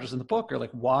couple chapters in the book are like,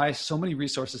 why so many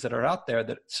resources that are out there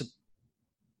that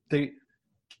they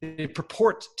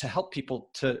purport to help people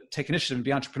to take initiative and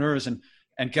be entrepreneurs and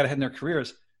get ahead in their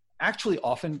careers, actually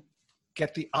often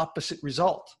get the opposite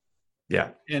result. Yeah.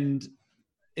 And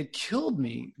it killed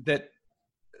me that,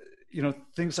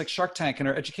 things like Shark Tank and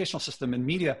our educational system and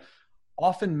media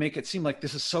often make it seem like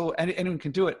this is so anyone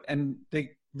can do it, and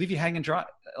they leave you high and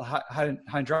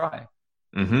dry.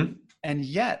 Mm-hmm. And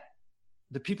yet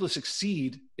the people who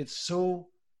succeed,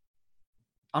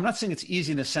 I'm not saying it's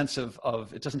easy in the sense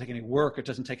of it doesn't take any work, it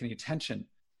doesn't take any attention,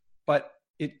 but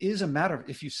it is a matter of,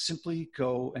 if you simply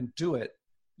go and do it,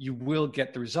 you will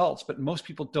get the results. But most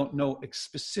people don't know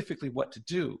specifically what to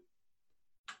do.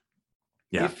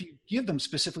 Yeah. If you give them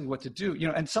specifically what to do,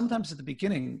 and sometimes at the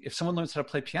beginning, if someone learns how to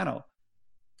play piano,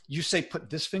 you say, put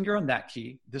this finger on that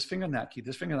key, this finger on that key,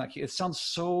 this finger on that key. It sounds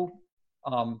so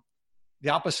the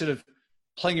opposite of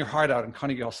playing your heart out on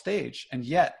Carnegie Hall stage, and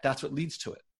yet that's what leads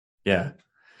to it. Yeah.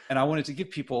 And I wanted to give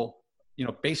people,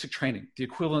 basic training, the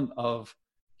equivalent of,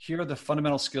 here are the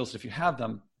fundamental skills. If you have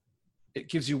them, it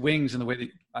gives you wings in the way that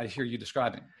I hear you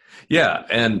describing. Yeah.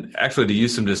 And actually, to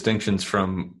use some distinctions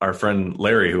from our friend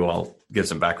Larry, who I'll give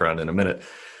some background in a minute,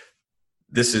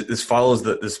 this follows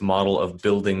this model of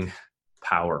building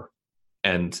power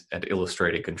and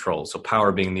illustrating control. So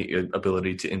power being the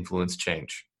ability to influence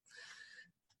change.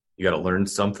 You got to learn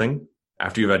something.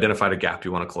 After you've identified a gap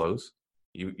you want to close,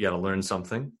 you got to learn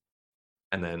something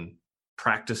and then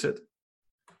practice it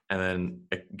and then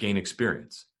gain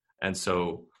experience. And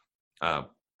so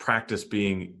practice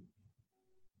being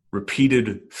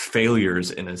repeated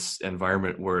failures in an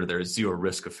environment where there's zero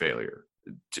risk of failure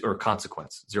or zero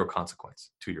consequence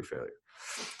to your failure.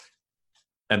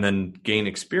 And then gain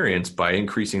experience by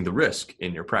increasing the risk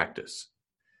in your practice.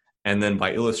 And then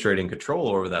by illustrating control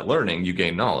over that learning, you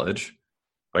gain knowledge.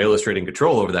 By illustrating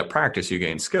control over that practice, you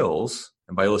gain skills.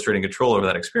 And by illustrating control over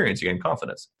that experience, you gain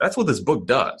confidence. That's what this book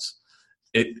does.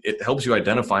 It helps you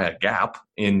identify a gap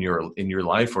in your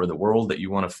life or the world that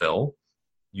you want to fill.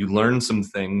 You learn some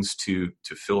things to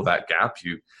fill that gap.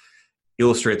 You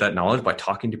illustrate that knowledge by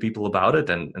talking to people about it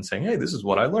and saying, hey, this is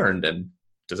what I learned. And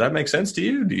does that make sense to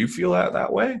you? Do you feel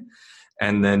that way?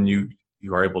 And then you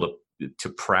are able to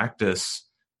practice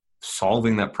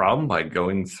solving that problem by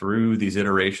going through these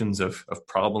iterations of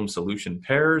problem solution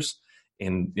pairs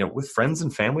and with friends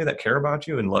and family that care about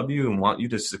you and love you and want you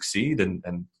to succeed and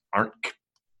aren't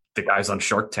the guys on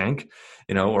Shark Tank,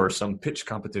 or some pitch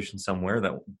competition somewhere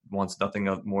that wants nothing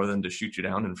more than to shoot you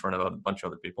down in front of a bunch of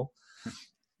other people.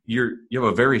 You have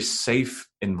a very safe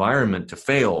environment to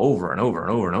fail over and over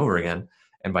and over and over again.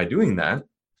 And by doing that,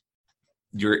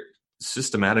 you're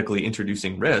systematically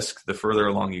introducing risk the further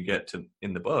along you get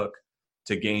in the book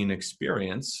to gain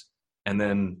experience. And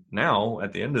then now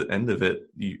at the end of it,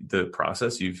 the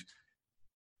process, you've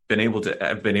been able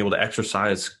to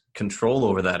exercise control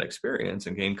over that experience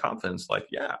and gain confidence. Like,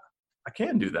 yeah, I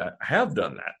can do that. I have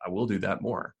done that. I will do that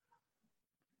more.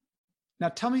 Now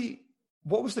tell me,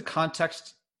 what was the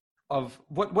context of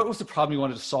what was the problem you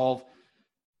wanted to solve?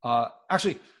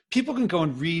 Actually, people can go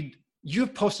and read, you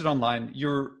have posted online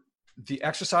the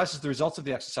exercises, the results of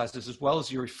the exercises, as well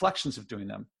as your reflections of doing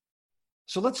them.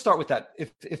 So let's start with that.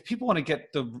 If people want to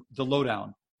get the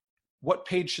lowdown, what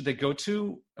page should they go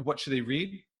to? What should they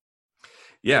read?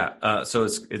 Yeah. So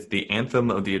it's the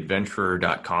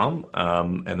anthemoftheadventurer.com.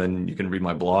 And then you can read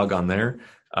my blog on there.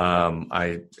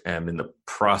 I am in the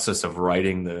process of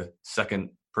writing the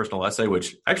second personal essay,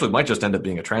 which actually might just end up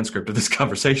being a transcript of this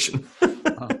conversation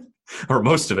or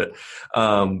most of it.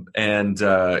 So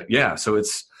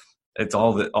it's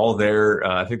all there.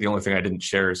 I think the only thing I didn't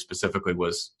share specifically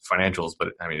was financials,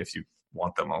 but I mean, if you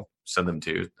want them, I'll send them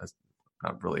to you. That's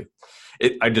not really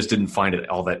I just didn't find it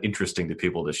all that interesting to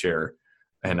people to share.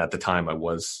 And at the time I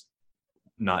was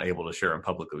not able to share them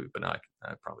publicly, but now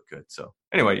I probably could. So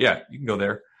anyway, yeah, you can go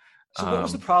there. So what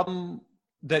was the problem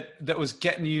that was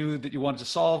getting you, that you wanted to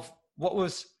solve?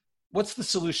 What's the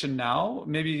solution now?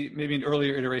 Maybe an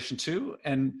earlier iteration too.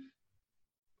 And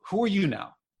who are you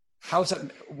now? How is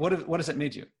that? What has that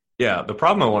made you? Yeah, the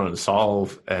problem I wanted to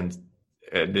solve, and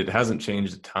it hasn't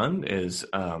changed a ton, is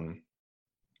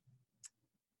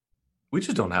we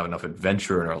just don't have enough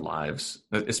adventure in our lives,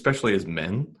 especially as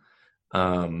men.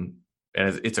 And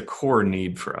it's a core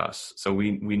need for us. So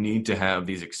we need to have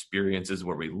these experiences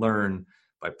where we learn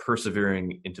by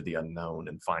persevering into the unknown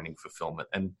and finding fulfillment.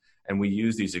 And we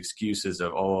use these excuses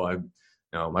of,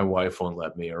 my wife won't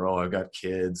let me, or, I've got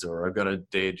kids, or I've got a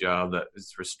day job that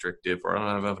is restrictive, or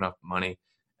I don't have enough money.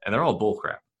 And they're all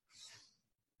bullcrap.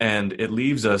 And it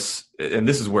leaves us, and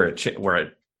this is where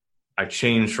I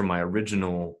changed from my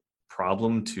original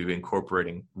problem to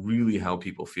incorporating really how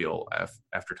people feel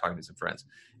after talking to some friends,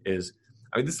 this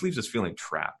leaves us feeling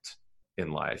trapped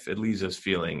in life. It leaves us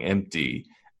feeling empty.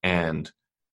 And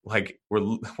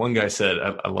one guy said,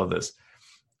 I love this,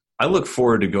 I look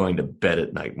forward to going to bed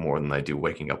at night more than I do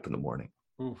waking up in the morning.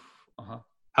 Oof, uh-huh.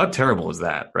 How terrible is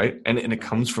that, right? And it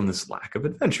comes from this lack of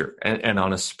adventure and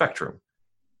on a spectrum,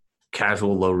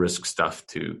 casual, low risk stuff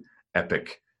to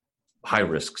epic, high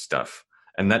risk stuff.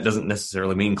 And that doesn't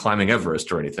necessarily mean climbing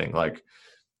Everest or anything.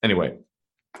 Anyway,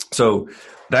 so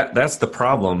that's the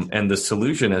problem. And the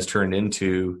solution has turned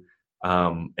into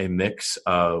a mix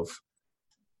of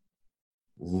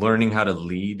learning how to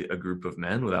lead a group of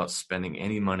men without spending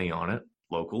any money on it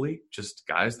locally, just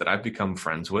guys that I've become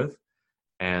friends with,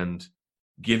 and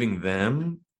giving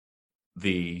them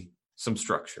some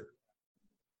structure.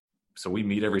 So we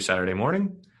meet every Saturday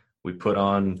morning. We put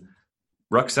on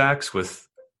rucksacks with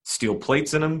steel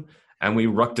plates in them, and we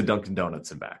ruck to Dunkin'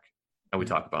 Donuts and back, and we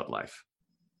talk about life.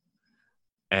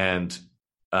 And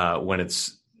when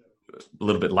it's a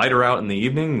little bit lighter out in the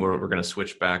evening, we're going to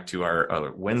switch back to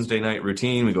our Wednesday night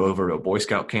routine. We go over to a Boy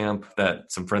Scout camp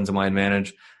that some friends of mine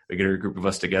manage. We get a group of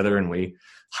us together and we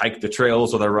hike the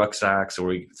trails with our rucksacks, or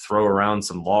we throw around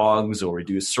some logs, or we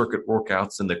do circuit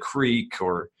workouts in the creek,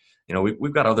 or,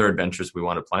 we've got other adventures we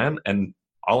want to plan. And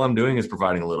all I'm doing is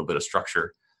providing a little bit of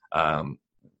structure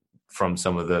from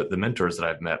some of the mentors that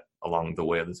I've met along the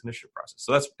way of this initiative process.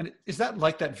 So and is that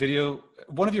like that video?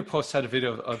 One of your posts had a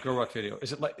video, a GoRuck video.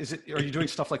 Are you doing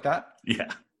stuff like that?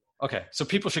 Yeah. Okay. So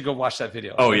people should go watch that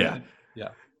video. Oh yeah. Yeah.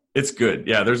 It's good.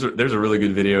 Yeah. There's a really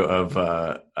good video of,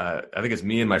 I think it's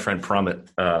me and my friend Promit,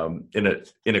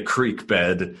 in a creek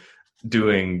bed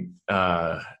doing,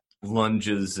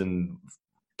 lunges and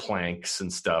planks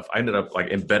and stuff. I ended up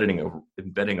like embedding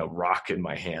a rock in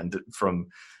my hand from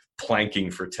planking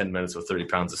for 10 minutes with 30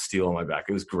 pounds of steel on my back.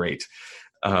 It was great.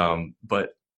 But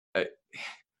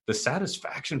the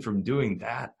satisfaction from doing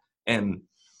that and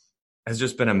has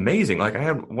just been amazing. Like, I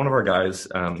had one of our guys,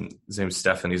 his name's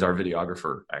Stefan. He's our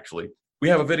videographer, actually. We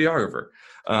have a videographer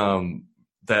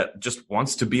that just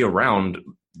wants to be around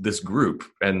this group.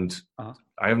 And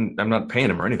I'm not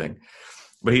paying him or anything.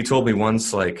 But he told me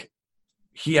once, like,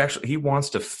 he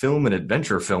wants to film an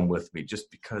adventure film with me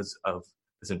just because of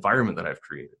this environment that I've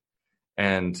created.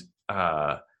 And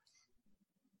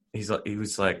he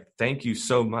was like, thank you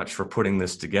so much for putting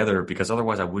this together, because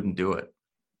otherwise I wouldn't do it.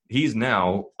 He's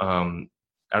now, I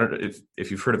don't know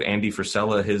if you've heard of Andy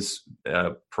Frisella, his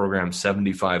program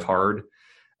 75 Hard,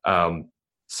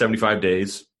 75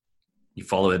 days. You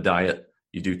follow a diet.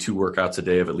 You do 2 workouts a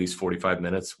day of at least 45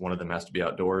 minutes. One of them has to be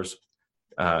outdoors.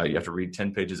 You have to read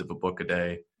 10 pages of a book a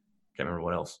day. Can't remember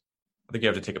what else. I think you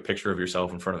have to take a picture of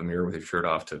yourself in front of a mirror with your shirt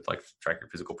off to like track your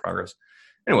physical progress.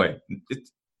 Anyway, it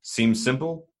seems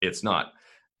simple. It's not.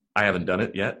 I haven't done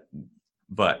it yet,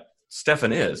 but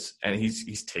Stefan is, and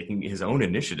he's taking his own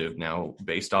initiative now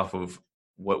based off of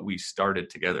what we started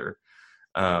together.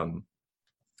 And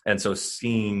so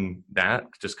seeing that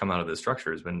just come out of the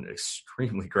structure has been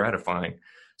extremely gratifying.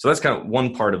 So that's kind of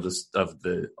one part of this, of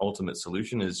the ultimate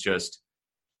solution, is just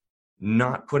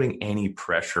not putting any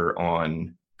pressure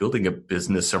on building a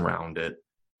business around it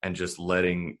and just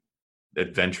letting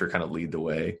adventure kind of lead the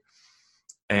way.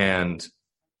 And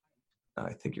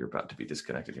I think you're about to be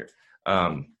disconnected here.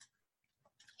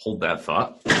 Hold that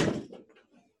thought.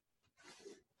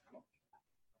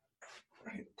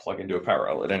 Plug into a power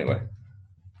outlet anyway.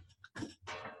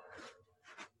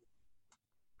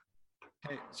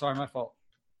 Hey, sorry, my fault.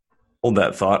 Hold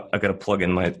that thought. I got to plug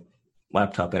in my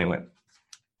laptop anyway.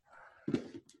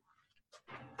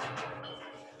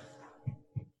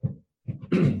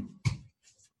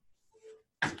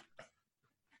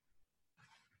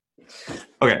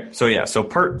 Okay, so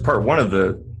part one of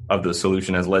the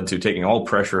solution has led to taking all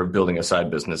pressure of building a side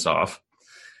business off,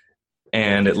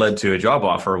 and it led to a job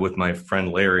offer with my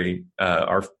friend Larry,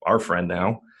 our friend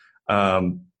now,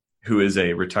 who is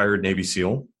a retired Navy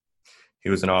SEAL. He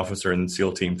was an officer in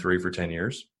SEAL Team 3 for 10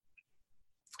 years,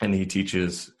 and he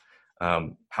teaches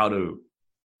how to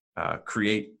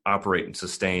create, operate, and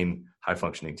sustain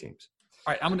high-functioning teams.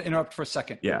 All right, I'm going to interrupt for a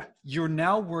second. Yeah. You're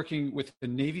now working with a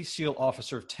Navy SEAL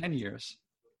officer of 10 years.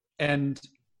 And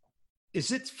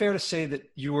is it fair to say that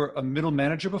you were a middle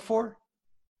manager before?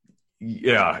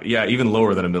 Yeah, even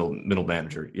lower than a middle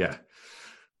manager. Yeah.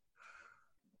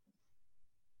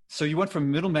 So you went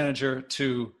from middle manager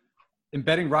to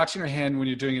embedding rocks in your hand when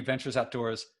you're doing adventures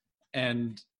outdoors,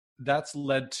 and that's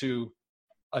led to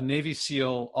a Navy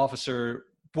SEAL officer.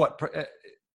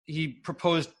 He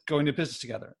proposed going to business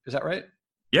together. Is that right?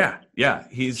 Yeah.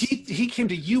 He came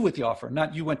to you with the offer,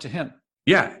 not you went to him.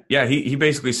 Yeah. He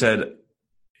basically said,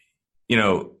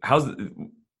 how's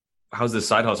this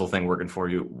side hustle thing working for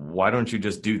you? Why don't you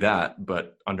just do that,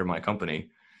 but under my company,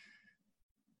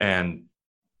 and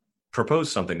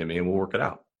propose something to me and we'll work it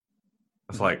out.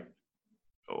 I was like,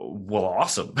 well,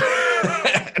 awesome.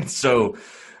 And so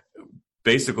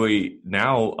basically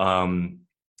now,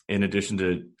 in addition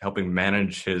to helping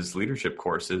manage his leadership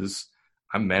courses,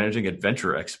 I'm managing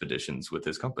adventure expeditions with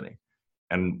his company.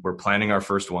 And we're planning our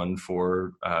first one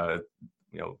for,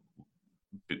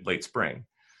 late spring.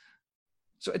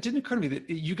 So it didn't occur to me that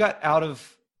you got out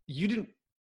of, you didn't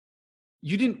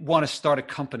you didn't want to start a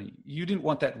company. You didn't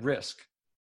want that risk.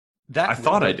 I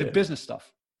thought I the did. business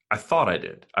stuff. I thought I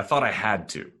did. I thought I had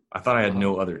to. I thought I had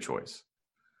no other choice.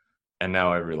 And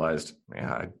now I realized,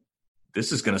 yeah,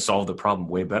 this is going to solve the problem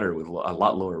way better with a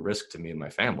lot lower risk to me and my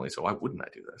family. So why wouldn't I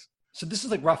do this? So this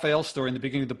is like Raphael's story in the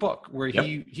beginning of the book, where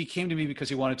he came to me because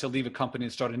he wanted to leave a company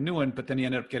and start a new one, but then he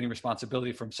ended up getting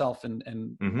responsibility for himself and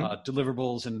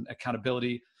deliverables and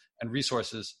accountability and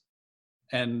resources.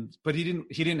 But he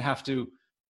didn't have to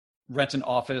rent an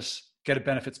office, get a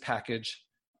benefits package,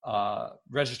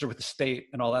 register with the state,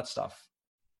 and all that stuff.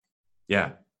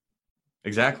 Yeah,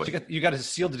 exactly. So you got a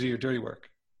SEAL to do your dirty work.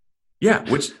 Yeah,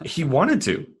 which he wanted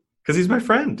to, because he's my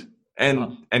friend.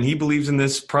 And he believes in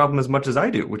this problem as much as I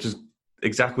do, which is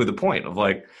exactly the point of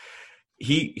like,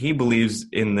 he believes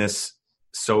in this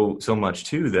so much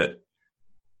too, that,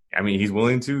 I mean, he's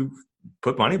willing to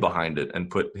put money behind it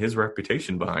and put his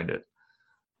reputation behind it.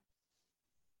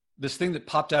 This thing that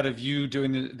popped out of you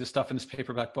doing the stuff in this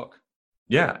paperback book.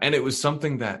 Yeah. And it was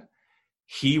something that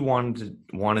he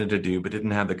wanted to do, but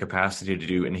didn't have the capacity to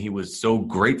do. And he was so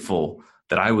grateful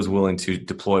that I was willing to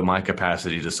deploy my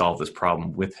capacity to solve this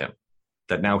problem with him,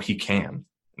 that now he can.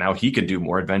 Now he can do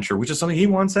more adventure, which is something he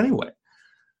wants anyway.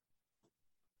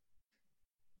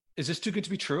 Is this too good to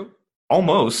be true?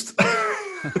 Almost.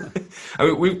 I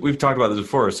mean, we've talked about this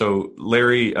before. So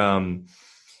Larry went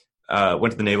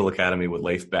to the Naval Academy with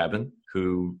Leif Babin,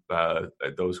 who,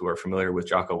 those who are familiar with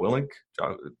Jocko Willink,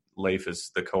 Leif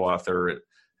is the co-author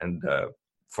and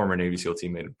former Navy SEAL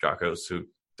teammate of Jocko's, who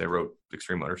they wrote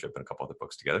Extreme Ownership and a couple other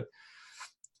books together.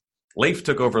 Leif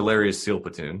took over Larry's SEAL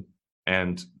platoon,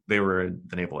 and they were in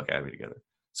the Naval Academy together.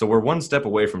 So we're one step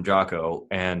away from Jocko,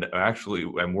 and actually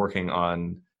I'm working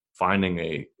on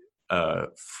finding a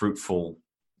fruitful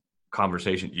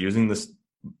conversation using this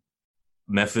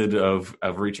method of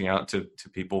reaching out to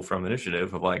people from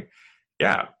Initiative of like,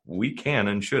 yeah, we can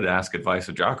and should ask advice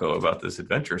of Jocko about this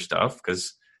adventure stuff,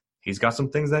 because he's got some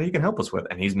things that he can help us with,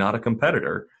 and he's not a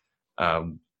competitor.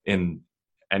 And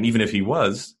even if he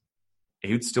was,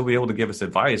 he would still be able to give us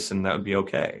advice, and that would be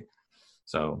okay.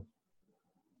 So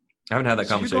I haven't had that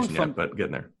conversation yet, but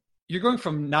getting there. You're going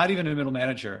from not even a middle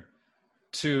manager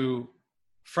to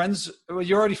friends. Well,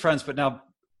 you're already friends, but now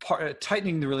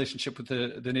tightening the relationship with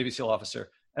the Navy SEAL officer.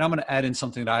 And I'm going to add in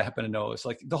something that I happen to know. It's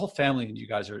like the whole family and you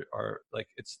guys are like,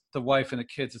 it's the wife and the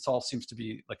kids. It's all seems to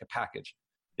be like a package.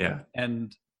 Yeah.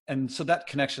 And so that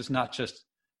connection is not just,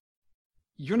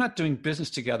 you're not doing business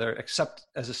together except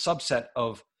as a subset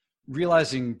of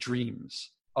realizing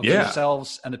dreams of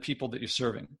yourselves and the people that you're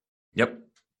serving. Yep.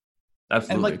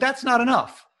 Absolutely. And like, that's not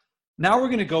enough. Now we're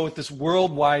going to go with this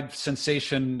worldwide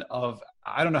sensation of,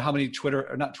 I don't know how many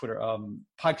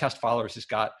podcast followers he's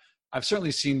got. I've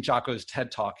certainly seen Jocko's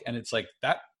TED Talk, and it's like,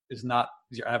 that is not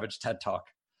your average TED Talk.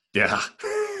 Yeah.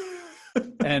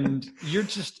 And you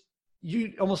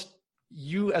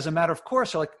as a matter of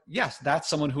course are like, yes, that's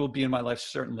someone who will be in my life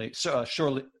surely,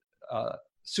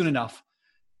 soon enough.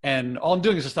 And all I'm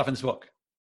doing is the stuff in this book.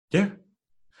 Yeah.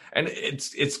 And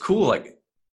it's cool. Like,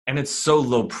 and it's so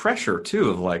low pressure too,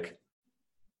 of like,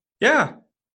 yeah,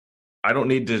 I don't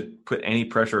need to put any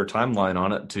pressure or timeline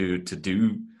on it to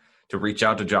reach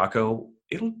out to Jocko.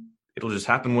 It'll just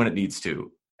happen when it needs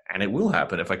to. And it will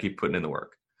happen if I keep putting in the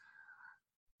work.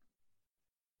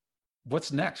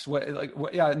 What's next? What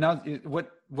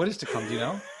is to come? Do you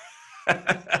know?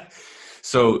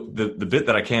 So the bit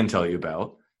that I can tell you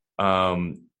about,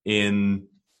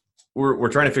 we're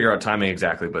trying to figure out timing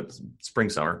exactly, but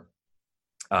spring, summer,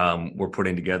 we're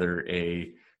putting together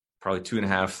a probably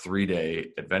 2.5-3 day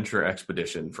adventure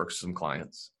expedition for some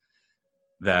clients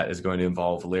that is going to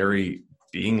involve Larry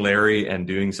being Larry and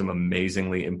doing some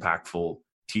amazingly impactful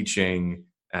teaching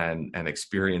and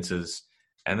experiences.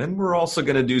 And then we're also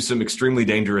going to do some extremely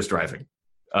dangerous driving,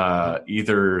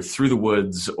 either through the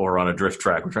woods or on a drift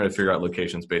track. We're trying to figure out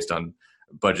locations based on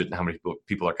budget and how many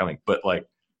people are coming. But like,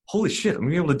 holy shit, I'm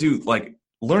going to be able to do like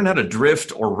learn how to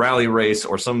drift or rally race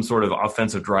or some sort of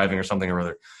offensive driving or something or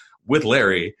other with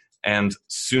Larry, and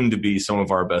soon to be some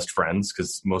of our best friends,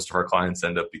 because most of our clients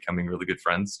end up becoming really good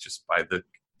friends just by the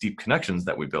deep connections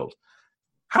that we build.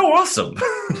 How awesome.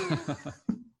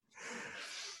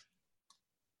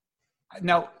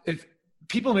 Now, if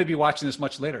people may be watching this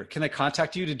much later, can they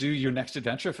contact you to do your next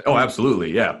adventure? Oh,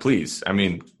 absolutely. Yeah, please. I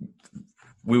mean,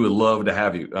 we would love to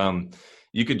have you.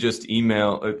 You could just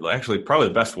email, actually, probably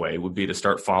the best way would be to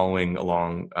start following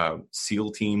along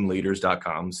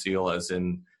SEALteamleaders.com, SEAL as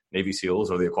in Navy SEALs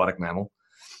or the aquatic mammal.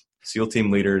 SEAL Team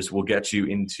Leaders will get you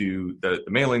into the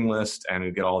mailing list, and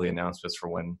you get all the announcements for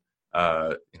when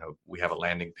we have a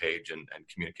landing page and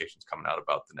communications coming out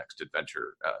about the next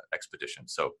adventure expedition.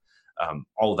 So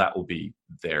All of that will be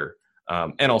there.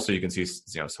 And also you can see,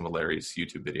 some of Larry's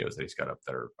YouTube videos that he's got up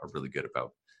that are really good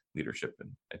about leadership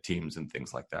and teams and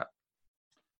things like that.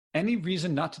 Any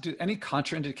reason not to do any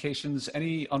contraindications,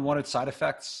 any unwanted side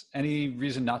effects, any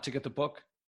reason not to get the book?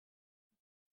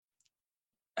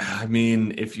 I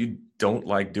mean, if you don't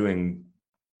like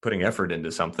putting effort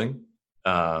into something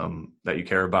that you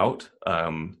care about,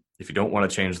 if you don't want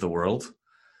to change the world,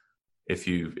 if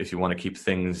you want to keep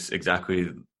things exactly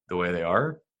the way they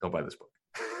are, don't buy this book.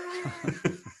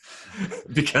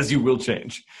 Because you will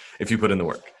change if you put in the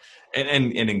work, and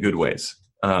in good ways.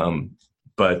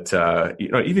 But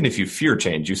even if you fear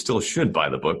change, you still should buy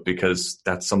the book because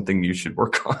that's something you should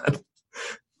work on.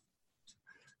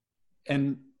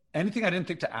 And anything I didn't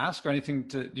think to ask, or anything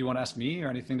do you want to ask me, or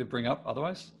anything to bring up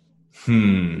otherwise?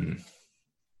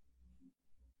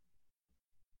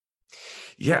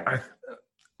 Yeah.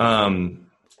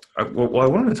 I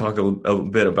wanted to talk a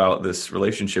bit about this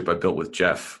relationship I built with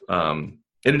Jeff, in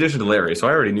addition to Larry. So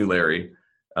I already knew Larry,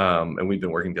 and we've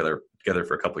been working together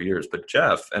for a couple of years. But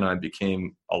Jeff and I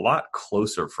became a lot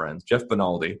closer friends, Jeff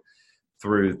Benaldi,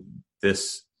 through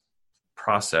this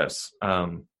process,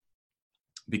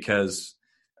 because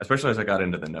especially as I got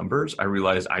into the numbers, I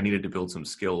realized I needed to build some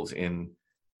skills in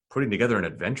putting together an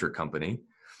adventure company.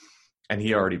 And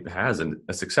he already has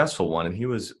a successful one. And he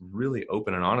was really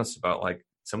open and honest about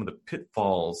some of the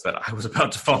pitfalls that I was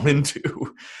about to fall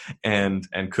into and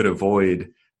could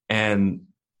avoid. And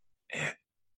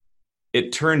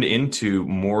it turned into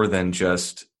more than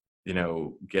just,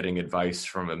 getting advice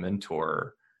from a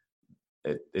mentor.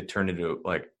 It turned into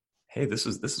hey, this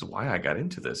is why I got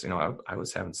into this. I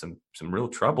was having some real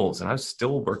troubles and I was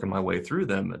still working my way through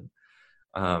them.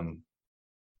 And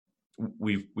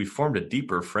we formed a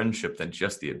deeper friendship than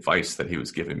just the advice that he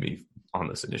was giving me on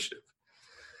this initiative.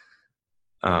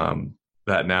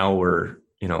 That now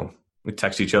we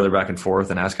text each other back and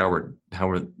forth and ask how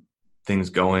are things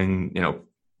going,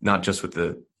 not just with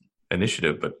the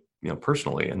initiative, but,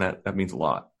 personally. And that means a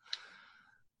lot.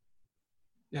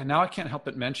 Yeah. Now I can't help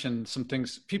but mention some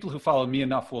things. People who follow me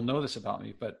enough will know this about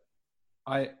me, but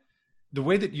the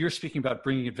way that you're speaking about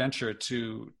bringing adventure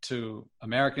to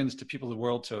Americans, to people of the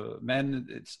world, to men,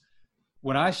 it's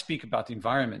when I speak about the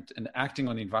environment and acting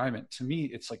on the environment, to me,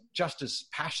 it's just as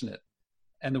passionate.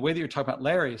 And the way that you're talking about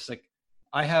Larry, it's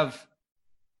I've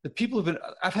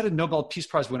had a Nobel Peace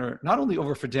Prize winner, not only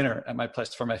over for dinner at my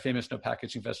place for my famous no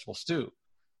packaging vegetable stew,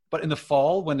 but in the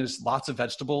fall when there's lots of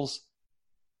vegetables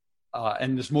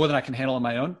and there's more than I can handle on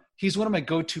my own. He's one of my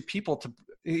go-to people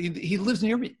he lives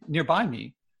nearby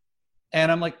me.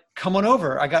 And I'm like, come on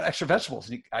over. I got extra vegetables.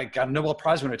 And I got a Nobel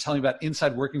Prize winner telling me about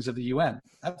inside workings of the UN.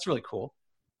 That's really cool.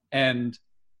 And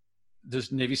there's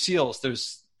Navy SEALs.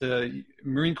 There's the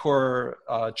Marine Corps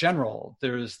general.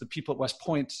 There's the people at West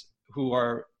Point who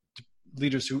are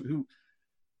leaders who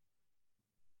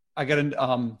I got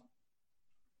an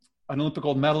Olympic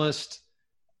gold medalist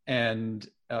and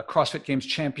a CrossFit Games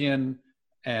champion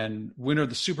and winner of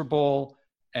the Super Bowl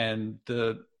and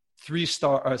the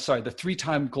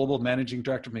three-time global managing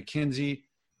director of McKinsey.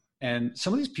 And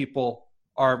some of these people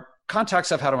are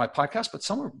contacts I've had on my podcast, but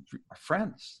some are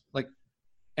friends.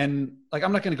 I'm not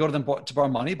going to go to them to borrow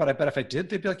money, but I bet if I did,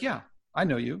 they'd be like, yeah, I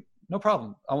know you. No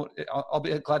problem. I'll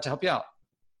be glad to help you out.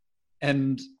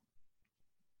 And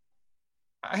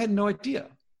I had no idea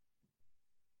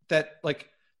that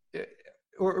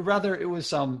or rather it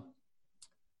was,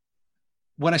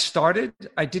 when I started,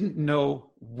 I didn't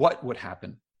know what would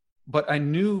happen. But I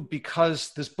knew,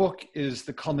 because this book is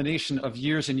the culmination of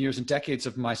years and years and decades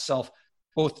of myself,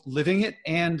 both living it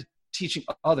and teaching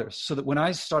others, so that when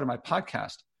I started my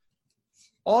podcast,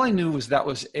 all I knew was that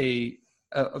was a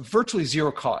virtually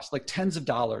zero cost, tens of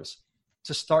dollars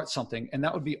to start something. And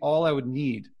that would be all I would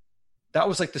need. That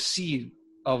was the seed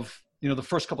of, the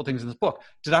first couple of things in this book.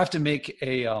 Did I have to make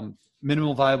a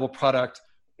minimal viable product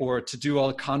or to do all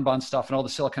the Kanban stuff and all the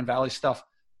Silicon Valley stuff?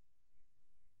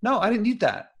 No, I didn't need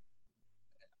that.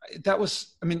 That's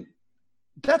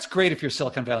great if you're a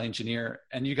Silicon Valley engineer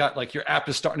and you got your app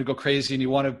is starting to go crazy and you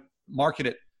want to market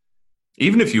it.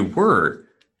 Even if you were,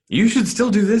 you should still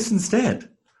do this instead.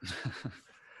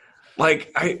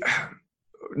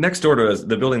 Next door to us,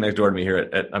 the building next door to me here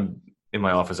I'm in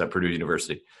my office at Purdue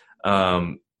University.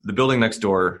 The building next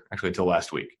door, actually until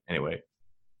last week anyway,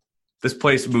 this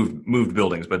place moved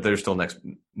buildings, but they're still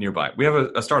nearby. We have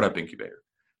a startup incubator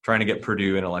trying to get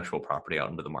Purdue intellectual property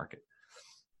out into the market.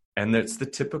 And it's the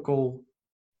typical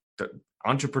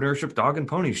entrepreneurship dog and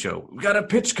pony show. We got a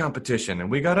pitch competition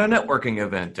and we got a networking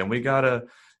event and we got a,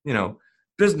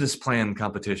 business plan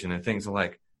competition and things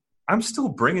I'm still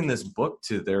bringing this book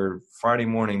to their Friday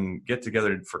morning get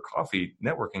together for coffee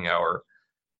networking hour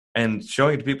and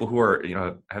showing it to people who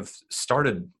are, have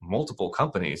started multiple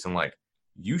companies and like,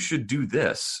 you should do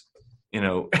this,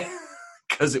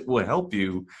 because it will help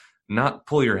you not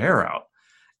pull your hair out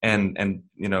and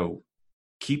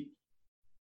keep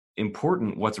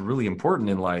important what's really important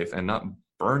in life and not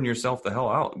burn yourself the hell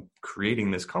out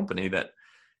creating this company that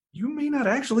you may not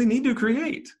actually need to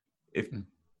create. If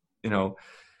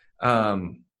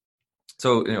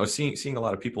seeing a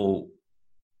lot of people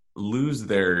lose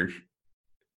their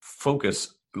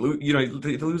focus, they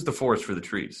lose the forest for the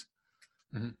trees.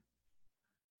 Mm-hmm.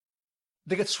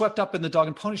 They get swept up in the dog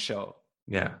and pony show.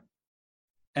 Yeah.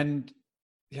 And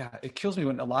yeah, it kills me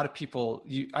when a lot of people,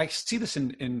 I see this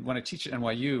in when I teach at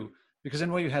NYU, because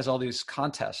NYU has all these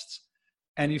contests,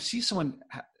 and you see someone,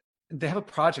 they have a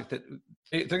project that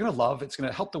they're going to love. It's going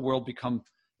to help the world it's going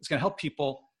to help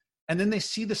people. And then they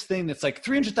see this thing that's like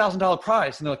 $300,000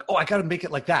 prize. And they're like, oh, I got to make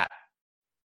it like that.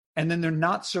 And then they're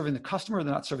not serving the customer.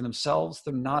 They're not serving themselves.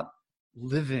 They're not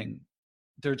living.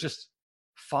 They're just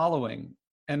following.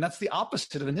 And that's the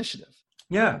opposite of initiative.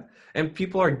 Yeah. And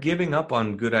people are giving up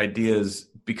on good ideas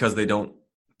because they don't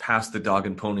pass the dog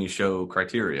and pony show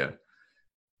criteria.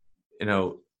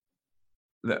 A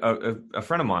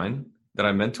friend of mine that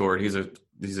I mentored, he's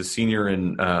a senior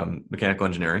in mechanical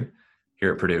engineering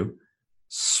here at Purdue.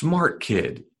 Smart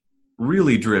kid,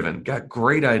 really driven, got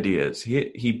great ideas.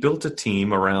 He built a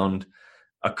team around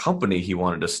a company he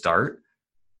wanted to start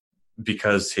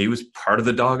because he was part of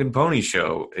the dog and pony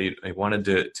show. He wanted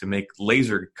to make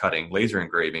laser cutting, laser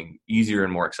engraving easier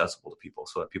and more accessible to people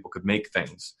so that people could make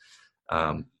things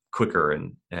quicker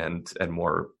and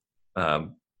more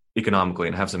economically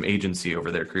and have some agency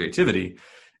over their creativity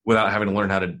without having to learn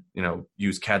how to,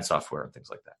 use CAD software and things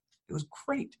like that. It was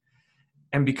great.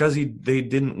 And because they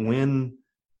didn't win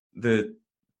the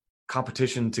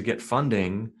competition to get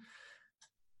funding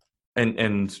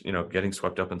and getting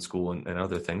swept up in school and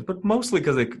other things, but mostly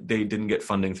because they didn't get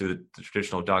funding through the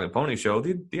traditional dog and pony show,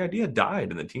 the idea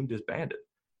died and the team disbanded.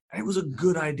 And it was a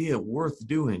good idea, worth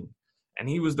doing. And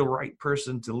he was the right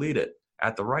person to lead it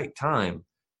at the right time.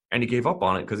 And he gave up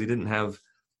on it because he didn't have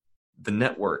the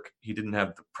network. He didn't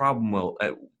have the problem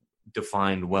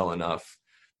defined well enough.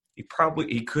 He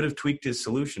could have tweaked his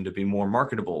solution to be more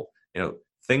marketable,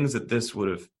 things that this would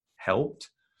have helped.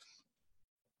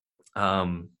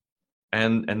 And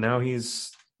now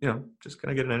he's, just going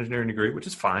to get an engineering degree, which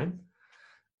is fine.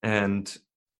 And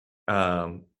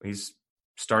he's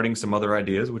starting some other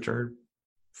ideas, which are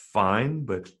fine,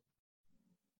 but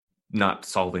not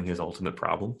solving his ultimate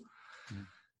problem. Mm.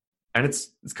 And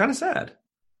it's kind of sad.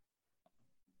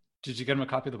 Did you get him a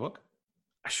copy of the book?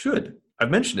 I should. I've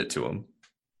mentioned it to him.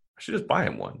 I should just buy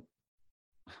him one.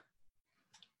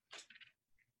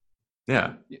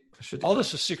 Yeah. I should. All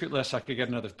this is secret list. I could get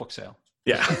another book sale.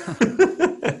 Yeah.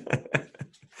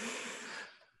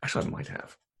 Actually, I might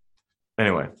have.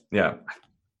 Anyway, yeah.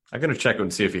 I'm going to check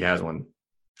and see if he has one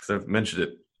because I've mentioned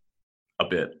it a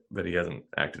bit, but he hasn't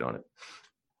acted on it.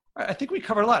 I think we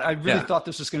covered a lot. I really thought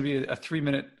this was going to be a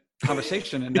 3-minute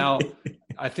conversation. And now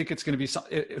I think it's going to be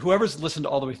whoever's listened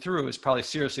all the way through is probably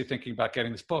seriously thinking about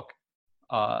getting this book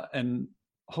and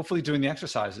hopefully doing the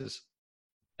exercises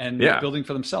and building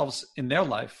for themselves in their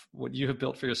life, what you have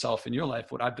built for yourself in your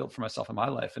life, what I built for myself in my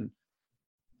life, and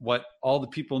what all the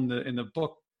people in the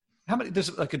book,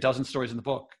 there's like a dozen stories in the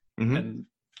book. Mm-hmm. And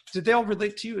did they all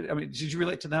relate to you? I mean, did you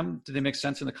relate to them? Did they make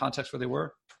sense in the context where they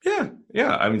were? Yeah.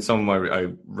 Yeah. I mean, some of them I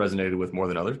resonated with more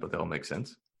than others, but they all make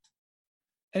sense.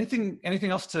 Anything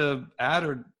else to add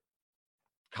or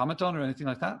comment on or anything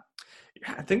like that?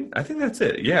 Yeah, I think that's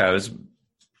it. Yeah. It was,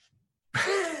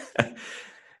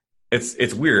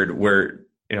 it's weird where,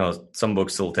 some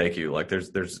books still take you. Like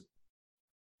there's,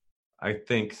 I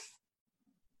think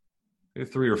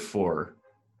 3 or 4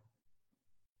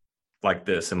 like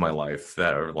this in my life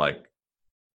that are like,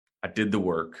 I did the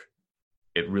work.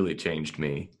 It really changed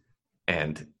me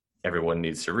and everyone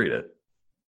needs to read it.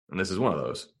 And this is one of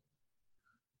those.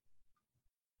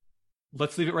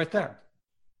 Let's leave it right there.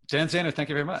 Dan Zander, thank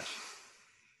you very much.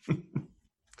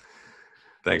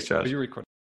 Thanks, Josh. Are you recording?